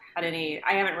had any.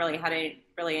 I haven't really had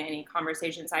any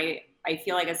conversations. I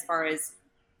feel like as far as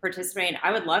participating,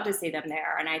 I would love to see them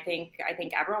there, and I think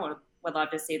everyone would love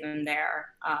to see them there,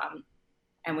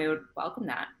 and we would welcome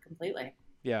that completely.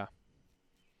 Yeah.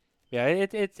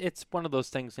 It's one of those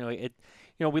things. We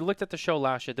looked at the show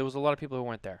last year. There was a lot of people who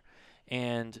weren't there,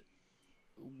 and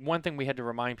one thing we had to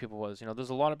remind people was,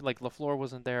 there's a lot of, like, LaFleur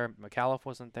wasn't there, McAuliffe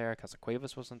wasn't there,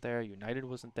 Casacuevas wasn't there, United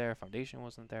wasn't there, Foundation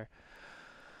wasn't there.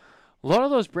 A lot of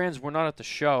those brands were not at the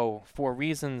show for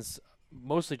reasons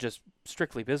mostly just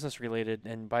strictly business related,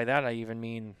 and by that I even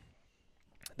mean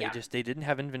they didn't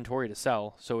have inventory to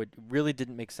sell, so it really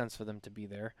didn't make sense for them to be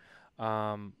there.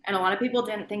 And a lot of people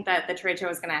didn't think that the trade show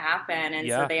was going to happen, and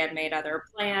so they had made other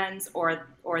plans, or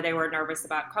they were nervous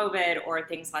about COVID or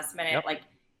things last minute. Yep. Like,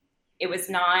 it was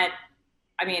not.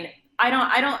 I mean,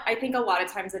 I think a lot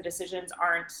of times the decisions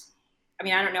aren't. I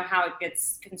mean, I don't know how it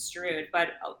gets construed, but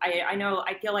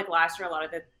I feel like last year a lot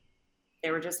of they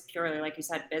were just purely, like you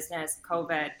said, business,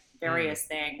 COVID, various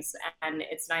things, and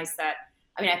it's nice that.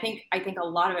 I mean, I think a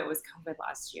lot of it was COVID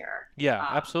last year. Yeah,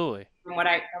 absolutely. From what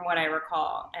I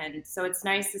recall, and so it's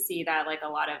nice to see that, like, a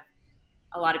lot of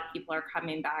a lot of people are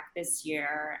coming back this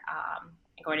year and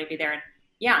going to be there. And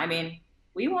yeah, I mean,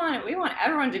 we want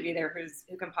everyone to be there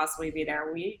who can possibly be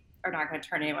there. We are not going to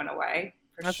turn anyone away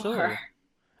for Absolutely. sure.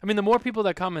 I mean, the more people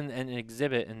that come and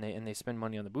exhibit and they spend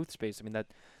money on the booth space, I mean,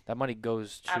 that money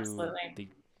goes to Absolutely. the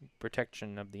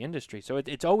protection of the industry. So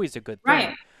it's always a good thing.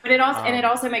 Right. But it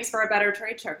also makes for a better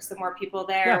trade show because the more people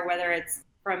there, Yeah. whether it's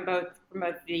from both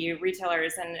the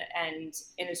retailers and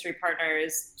industry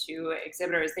partners to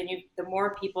exhibitors, the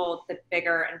more people, the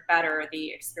bigger and better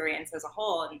the experience as a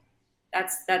whole. And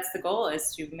that's the goal,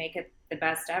 is to make it the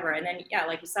best ever. And then, yeah,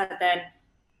 like you said, then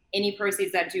any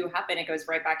proceeds that do happen, it goes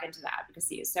right back into the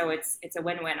advocacy. So it's a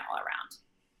win-win all around.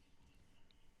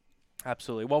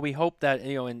 Absolutely. Well, we hope that,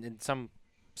 in some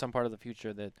part of the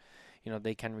future that,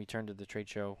 they can return to the trade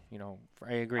show,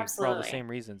 I agree, for all the Absolutely. same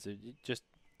reasons. It just,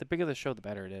 the bigger the show, the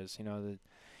better it is.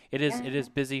 It is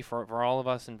busy for all of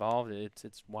us involved.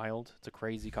 It's wild. It's a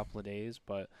crazy couple of days,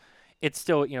 but it's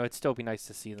still, it'd still be nice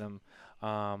to see them,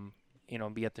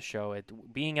 be at the show.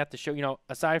 Being at the show,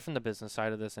 aside from the business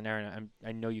side of this, and Erin,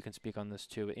 I know you can speak on this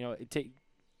too, but,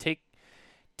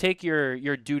 take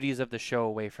your duties of the show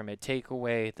away from it. Take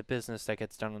away the business that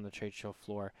gets done on the trade show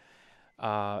floor.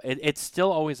 It's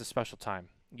still always a special time.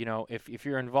 If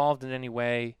you're involved in any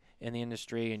way in the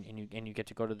industry and you get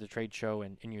to go to the trade show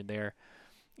and you're there,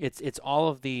 it's all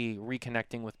of the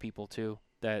reconnecting with people too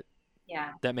that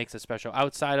makes it special.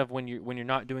 Outside of when you're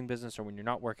not doing business or when you're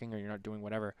not working or you're not doing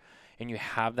whatever, and you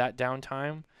have that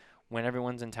downtime when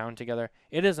everyone's in town together,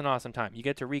 it is an awesome time. You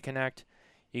get to reconnect,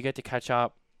 you get to catch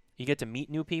up, you get to meet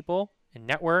new people and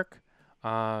network,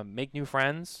 make new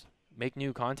friends, make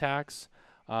new contacts.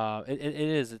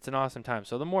 It's an awesome time.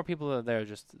 So the more people that are there,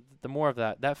 just the more of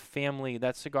that family,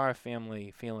 that cigar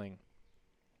family feeling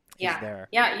is there.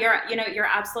 Yeah, you're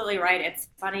absolutely right. It's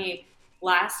funny.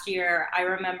 Last year, I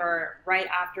remember right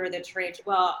after the trade.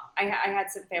 Well, I had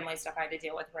some family stuff I had to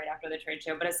deal with right after the trade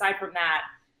show. But aside from that,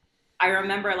 I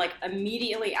remember like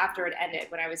immediately after it ended,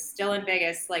 when I was still in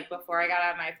Vegas, like before I got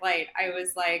on my flight, I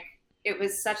was like, it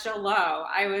was such a low.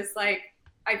 I was like,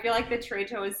 I feel like the trade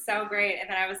show was so great, and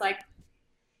then I was like,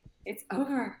 it's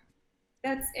over.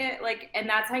 That's it. Like, and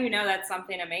that's how you know that's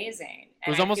something amazing. It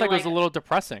was almost like it was a little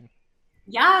depressing.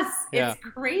 Yes, Yeah. it's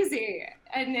crazy.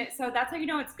 And so that's how you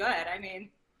know it's good. I mean,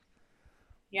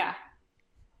 yeah.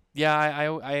 Yeah,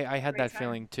 I had Great that time.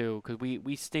 feeling too, because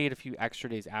we stayed a few extra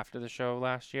days after the show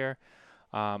last year.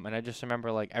 And I just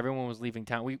remember like everyone was leaving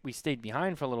town. We stayed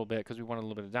behind for a little bit because we wanted a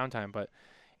little bit of downtime, but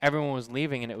everyone was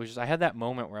leaving, and it was just, I had that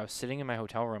moment where I was sitting in my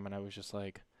hotel room and I was just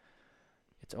like,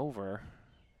 it's over.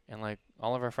 And like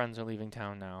all of our friends are leaving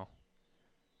town now.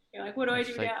 You're like, what do I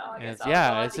do Like, now? I and guess it's, I'll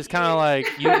yeah, go it's out just to kind of eat.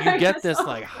 like you I get guess this I'll-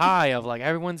 like high of like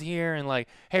everyone's here and like,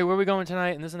 hey, where are we going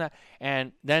tonight and this and that,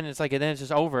 and then it's like, and then it's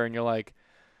just over and you're like,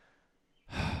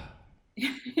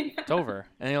 it's over,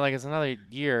 and you're like, it's another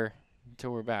year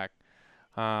until we're back.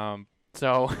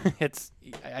 So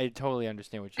I totally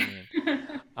understand what you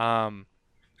mean.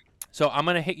 So I'm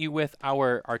gonna hit you with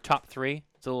our top three.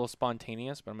 It's a little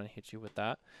spontaneous, but I'm gonna hit you with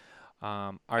that.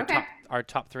 Okay. Our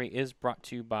top three is brought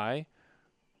to you by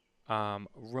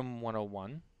Room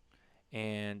 101.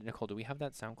 And Nicole, do we have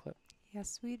that sound clip?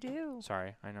 Yes, we do.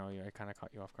 Sorry, I know I kind of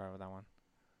caught you off guard with that one.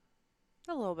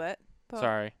 A little bit. But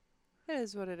Sorry. It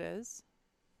is what it is.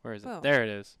 Where is it? Boom. There it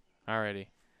is. Alrighty.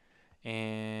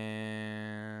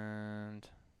 And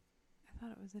I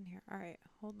thought it was in here. All right,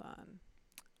 hold on.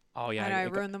 oh yeah, I know I it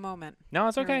got- ruined the moment. no,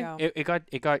 it's Here we okay. go.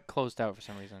 It got closed out for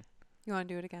some reason. You want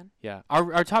to do it again? Yeah.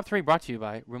 Our top three brought to you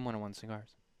by Room 101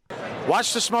 Cigars.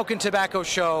 Watch the Smokin' Tobacco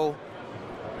show.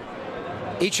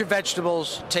 Eat your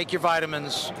vegetables. Take your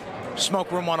vitamins.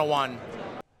 Smoke Room 101.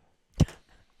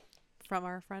 From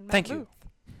our friend Matt Thank you.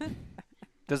 Booth.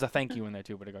 There's a thank you in there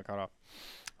too, but it got cut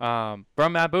off.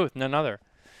 From Matt Booth, none other.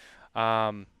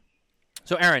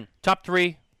 So Erin, top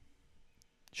three,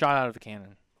 shot out of the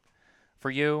cannon. For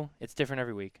you, it's different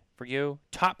every week. For you,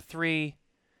 top three,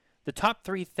 the top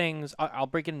three things, I'll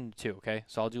break it into two, okay?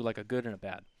 So I'll do like a good and a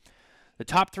bad. The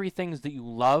top three things that you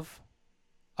love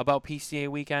about PCA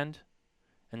weekend,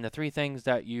 and the three things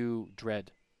that you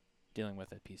dread dealing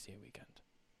with at PCA weekend.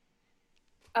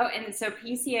 Oh, and so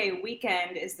PCA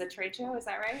weekend is the trade show, is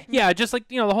that right? Yeah, just like,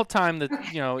 the whole time that,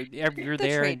 you're The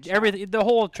there, trade and show. everything, the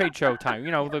whole trade show time,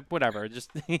 whatever, just,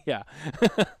 yeah.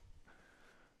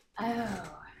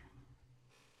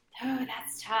 Oh,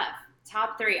 that's tough.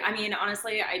 Top three. I mean,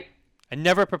 honestly, I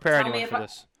never prepare Tell me anyone if for I-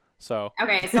 this, so.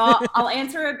 okay, so I'll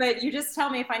answer it, but you just tell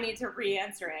me if I need to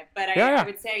re-answer it. But Yeah. I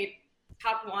would say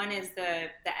top one is the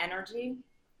energy.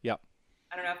 Yep.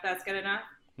 I don't know if that's good enough.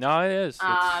 No, it is.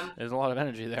 Um, There's a lot of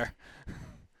energy there.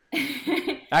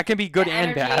 That can be good the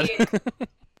and bad. energy. The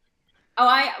good,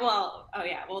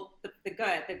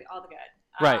 all the good.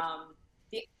 Right.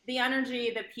 The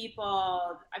energy, the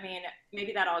people. I mean,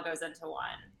 maybe that all goes into one.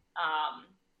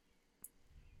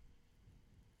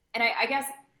 And I guess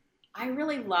I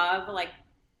really love like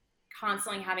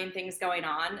constantly having things going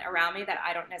on around me that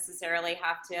I don't necessarily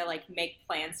have to like make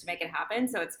plans to make it happen.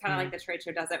 So it's kind of like the trade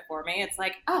show does it for me. It's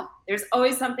like, oh, there's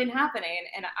always something happening,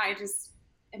 and I just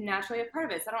am naturally a part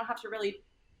of it. So I don't have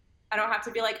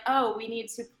to be like, oh, we need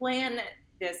to plan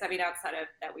this. I mean, outside of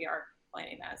that, we are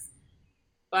planning this,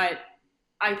 but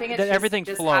I think it's that just, everything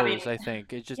just flows. having, I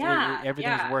think it's just yeah,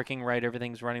 everything's yeah, working right.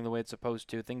 Everything's running the way it's supposed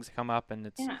to. Things come up, and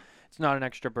it's not an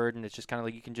extra burden. It's just kind of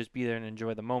like you can just be there and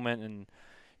enjoy the moment, and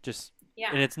just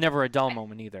and it's never a dull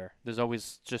moment either. There's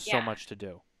always just so much to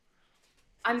do.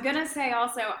 I'm gonna say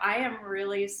also, I am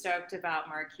really stoked about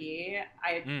Marquee.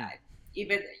 I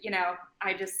even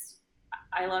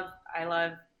I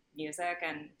love music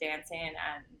and dancing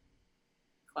and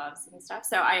clubs and stuff.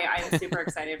 So I'm super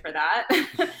excited for that.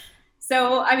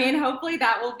 So, I mean, hopefully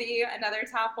that will be another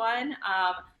top one.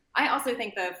 I also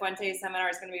think the Fuente seminar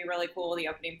is going to be really cool, the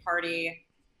opening party,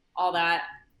 all that.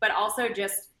 But also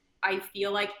just, I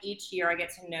feel like each year I get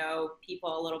to know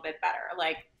people a little bit better.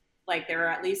 Like there are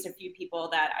at least a few people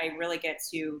that I really get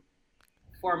to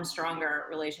form stronger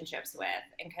relationships with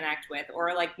and connect with,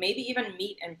 or like maybe even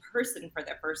meet in person for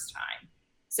the first time.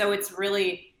 So it's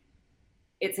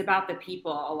about the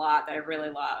people a lot that I really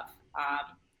love.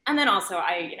 And then also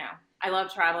I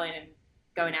love traveling and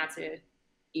going out to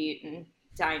eat and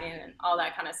dining and all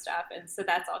that kind of stuff. And so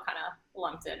that's all kind of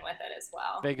lumped in with it as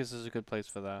well. Vegas is a good place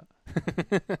for that.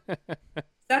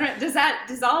 Does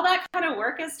all that kind of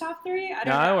work as top three? I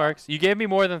don't know. No, it works. You gave me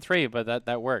more than 3, but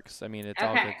that works. I mean, it's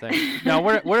all good things. Now,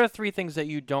 what are 3 things that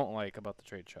you don't like about the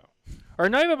trade show? Or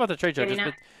not even about the trade show,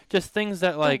 just things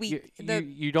that like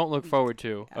you don't look forward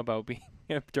to about being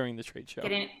during the trade show.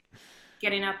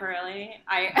 Getting up early.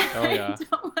 I don't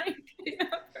like getting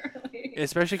up early.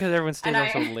 Especially because everyone stays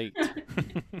up so late.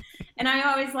 And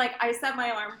I set my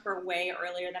alarm for way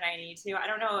earlier than I need to. I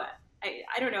don't know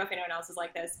if anyone else is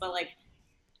like this, but like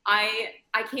I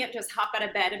can't just hop out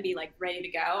of bed and be like ready to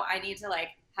go. I need to like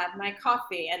have my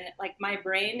coffee, and like my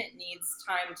brain needs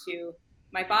time to.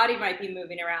 My body might be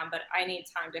moving around, but I need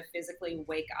time to physically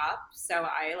wake up. So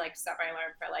I like set my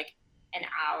alarm for like an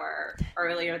hour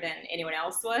earlier than anyone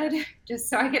else would, just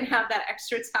so I can have that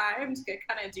extra time to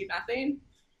kind of do nothing.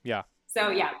 Yeah. So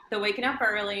yeah, the waking up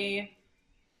early,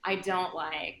 I don't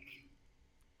like.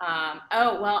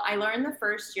 I learned the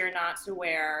first year not to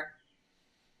wear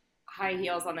high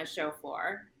heels on the show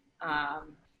floor.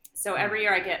 So every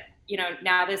year I get,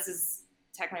 now this is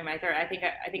technically my third. I think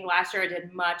last year I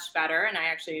did much better, and I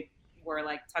actually wore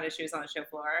like a ton of shoes on the show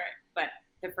floor. But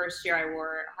the first year I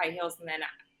wore high heels, and then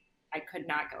I could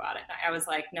not go out at night. I was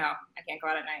like, no, I can't go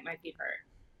out at night. My feet hurt.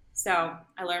 So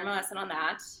I learned my lesson on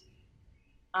that.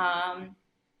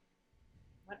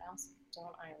 What else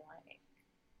don't I like?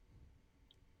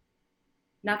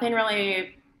 Nothing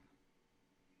really.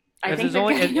 If there's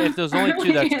only 2,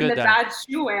 that's good. The bad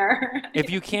shoe wear.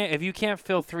 If you can't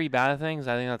fill 3 bad things,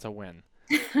 I think that's a win.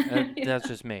 That's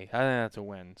just me. I think that's a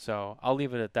win. So I'll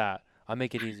leave it at that. I'll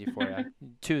make it easy for you.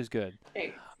 2 is good.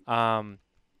 Thanks.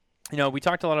 We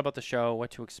talked a lot about the show,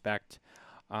 what to expect,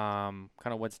 kind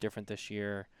of what's different this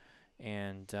year,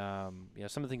 and some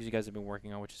of the things you guys have been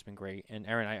working on, which has been great. And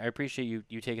Erin, I appreciate you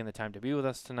taking the time to be with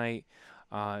us tonight.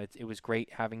 It was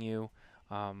great having you.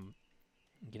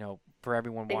 For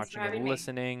everyone watching and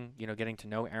listening, getting to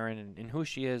know Erin and who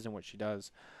she is and what she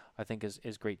does, I think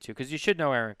is great too. Because you should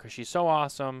know Erin, because she's so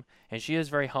awesome and she is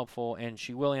very helpful, and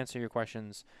she will answer your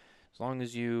questions as long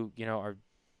as you are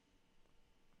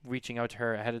reaching out to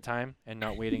her ahead of time and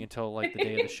not waiting until like the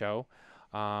day of the show,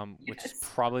 which is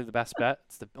probably the best bet.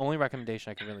 It's the only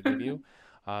recommendation I can really give you.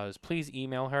 Is please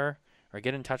email her or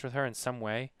get in touch with her in some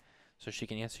way so she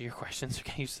can answer your questions or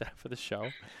get you set up for the show.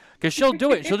 Because she'll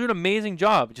do it. She'll do an amazing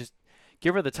job. Just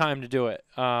give her the time to do it.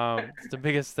 It's the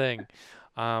biggest thing.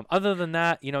 Other than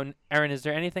that, Erin, is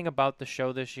there anything about the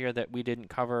show this year that we didn't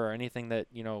cover, or anything that,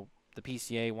 the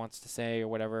PCA wants to say or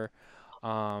whatever?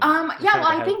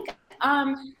 I think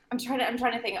I'm trying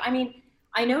to think. I mean,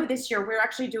 I know this year we're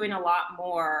actually doing a lot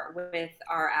more with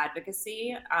our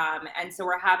advocacy, and so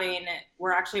we're having it.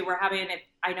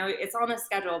 I know it's on the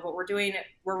schedule, but we're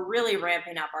really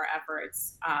ramping up our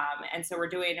efforts, and so we're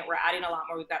adding a lot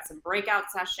more. We've got some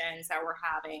breakout sessions that we're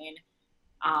having.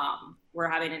 We're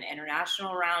having an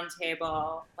international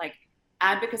roundtable. Like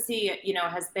advocacy,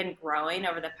 has been growing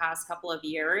over the past couple of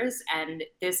years, and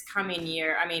this coming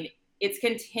year, I mean, it's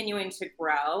continuing to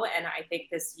grow, and I think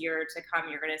this year to come,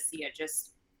 you're going to see it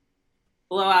just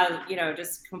blow out,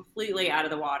 just completely out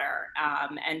of the water.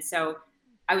 And so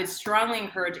I would strongly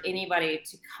encourage anybody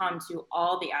to come to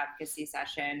all the advocacy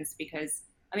sessions because,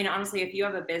 I mean, honestly, if you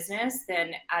have a business,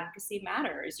 then advocacy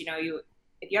matters.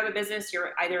 If you have a business,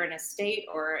 you're either in a state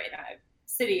or in a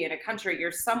city, in a country,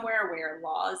 you're somewhere where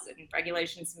laws and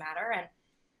regulations matter, and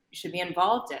you should be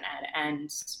involved in it and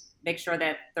make sure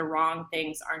that the wrong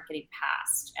things aren't getting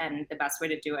passed. And the best way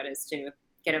to do it is to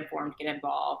get informed, get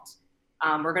involved.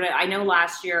 I know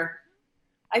last year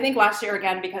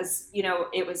again, because,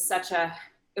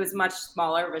 it was much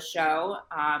smaller of a show.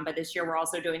 But this year we're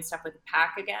also doing stuff with the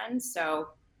PAC again. So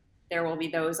there will be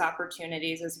those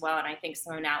opportunities as well. And I think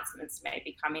some announcements may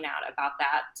be coming out about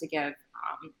that to give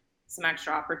some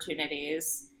extra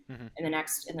opportunities in the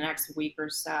next week or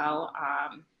so.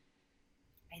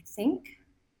 I think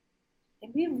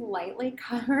we've lightly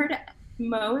covered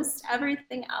most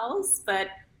everything else, but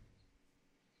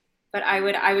I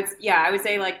would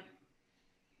say, like,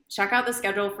 check out the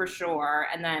schedule for sure.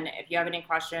 And then if you have any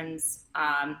questions,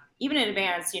 even in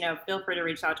advance, feel free to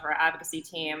reach out to our advocacy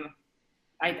team.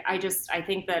 I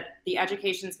think that the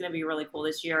education is going to be really cool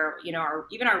this year.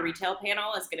 Even our retail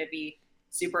panel is going to be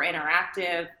super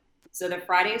interactive. So the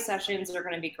Friday sessions are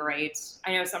going to be great.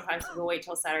 I know sometimes people wait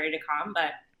till Saturday to come,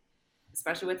 but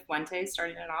especially with Fuente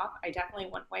starting it off, I definitely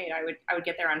wouldn't wait. I would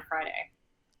get there on Friday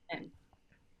and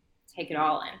take it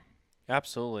all in.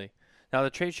 Absolutely. Now the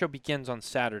trade show begins on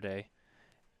Saturday,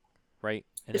 right?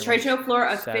 And the trade show floor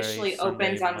officially Saturday,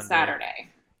 opens Sunday, on Monday. Saturday.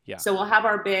 Yeah. So we'll have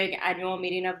our big annual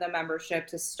meeting of the membership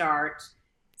to start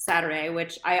Saturday,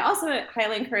 which I also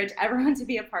highly encourage everyone to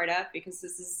be a part of, because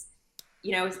this is,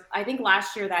 I think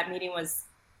last year that meeting was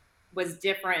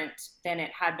different than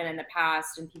it had been in the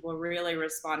past, and people really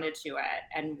responded to it.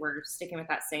 And we're sticking with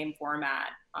that same format,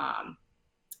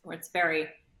 where it's very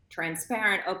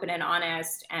transparent, open and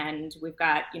honest. And we've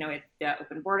got, the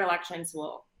open board elections,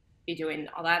 we'll be doing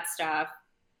all that stuff.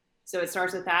 So it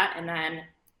starts with that, and then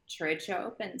trade show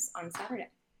opens on Saturday.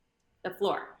 The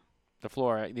floor,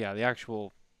 yeah, the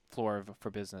actual floor for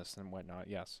business and whatnot.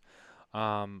 Yes.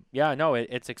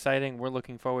 It's exciting. We're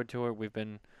looking forward to it. We've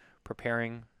been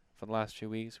preparing for the last few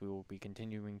weeks. We will be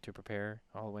continuing to prepare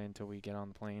all the way until we get on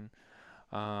the plane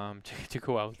to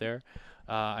go out there.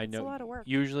 I know It's a lot of work.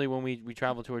 Usually when we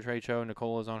travel to a trade show,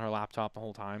 Nicole is on her laptop the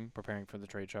whole time preparing for the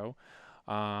trade show.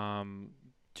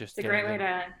 It's a great way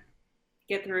to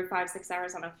get through 5-6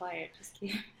 hours on a flight. Just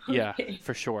keep Yeah,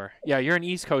 for sure. Yeah, you're an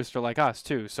East Coaster like us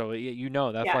too, so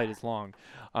that flight is long.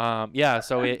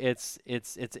 So it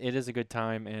is a good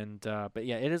time, and but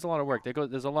yeah, it is a lot of work.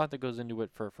 There's a lot that goes into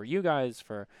it for you guys,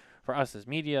 for us as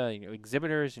media,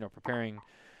 exhibitors, preparing,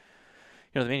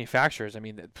 the manufacturers. I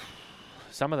mean,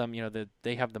 some of them,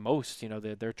 they have the most.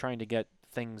 They're trying to get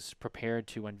things prepared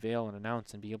to unveil and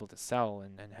announce and be able to sell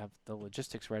and have the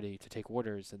logistics ready to take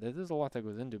orders. There's a lot that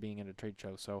goes into being at a trade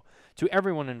show. So to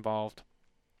everyone involved,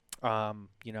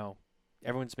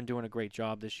 everyone's been doing a great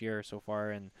job this year so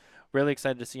far, and really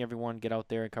excited to see everyone get out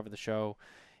there and cover the show.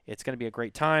 It's going to be a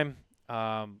great time.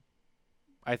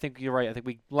 I think you're right. I think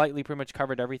we lightly pretty much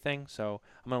covered everything, so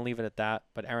I'm going to leave it at that.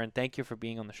 But Erin, thank you for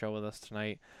being on the show with us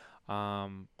tonight.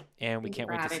 And we can't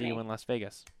wait to see you in Las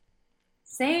Vegas.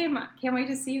 Same. Can't wait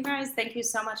to see you guys. Thank you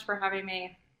so much for having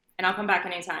me. And I'll come back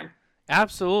anytime.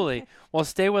 Absolutely. Well,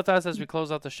 stay with us as we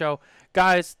close out the show.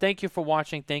 Guys, thank you for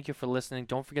watching. Thank you for listening.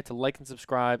 Don't forget to like and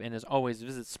subscribe. And as always,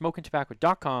 visit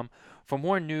smokingtobacco.com for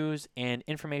more news and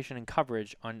information and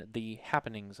coverage on the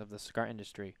happenings of the cigar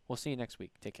industry. We'll see you next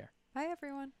week. Take care. Bye,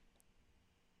 everyone.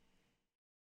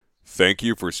 Thank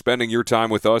you for spending your time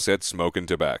with us at Smokin'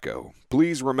 Tobacco.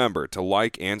 Please remember to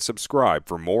like and subscribe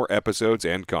for more episodes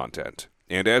and content.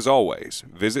 And as always,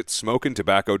 visit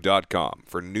smokingtobacco.com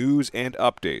for news and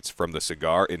updates from the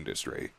cigar industry.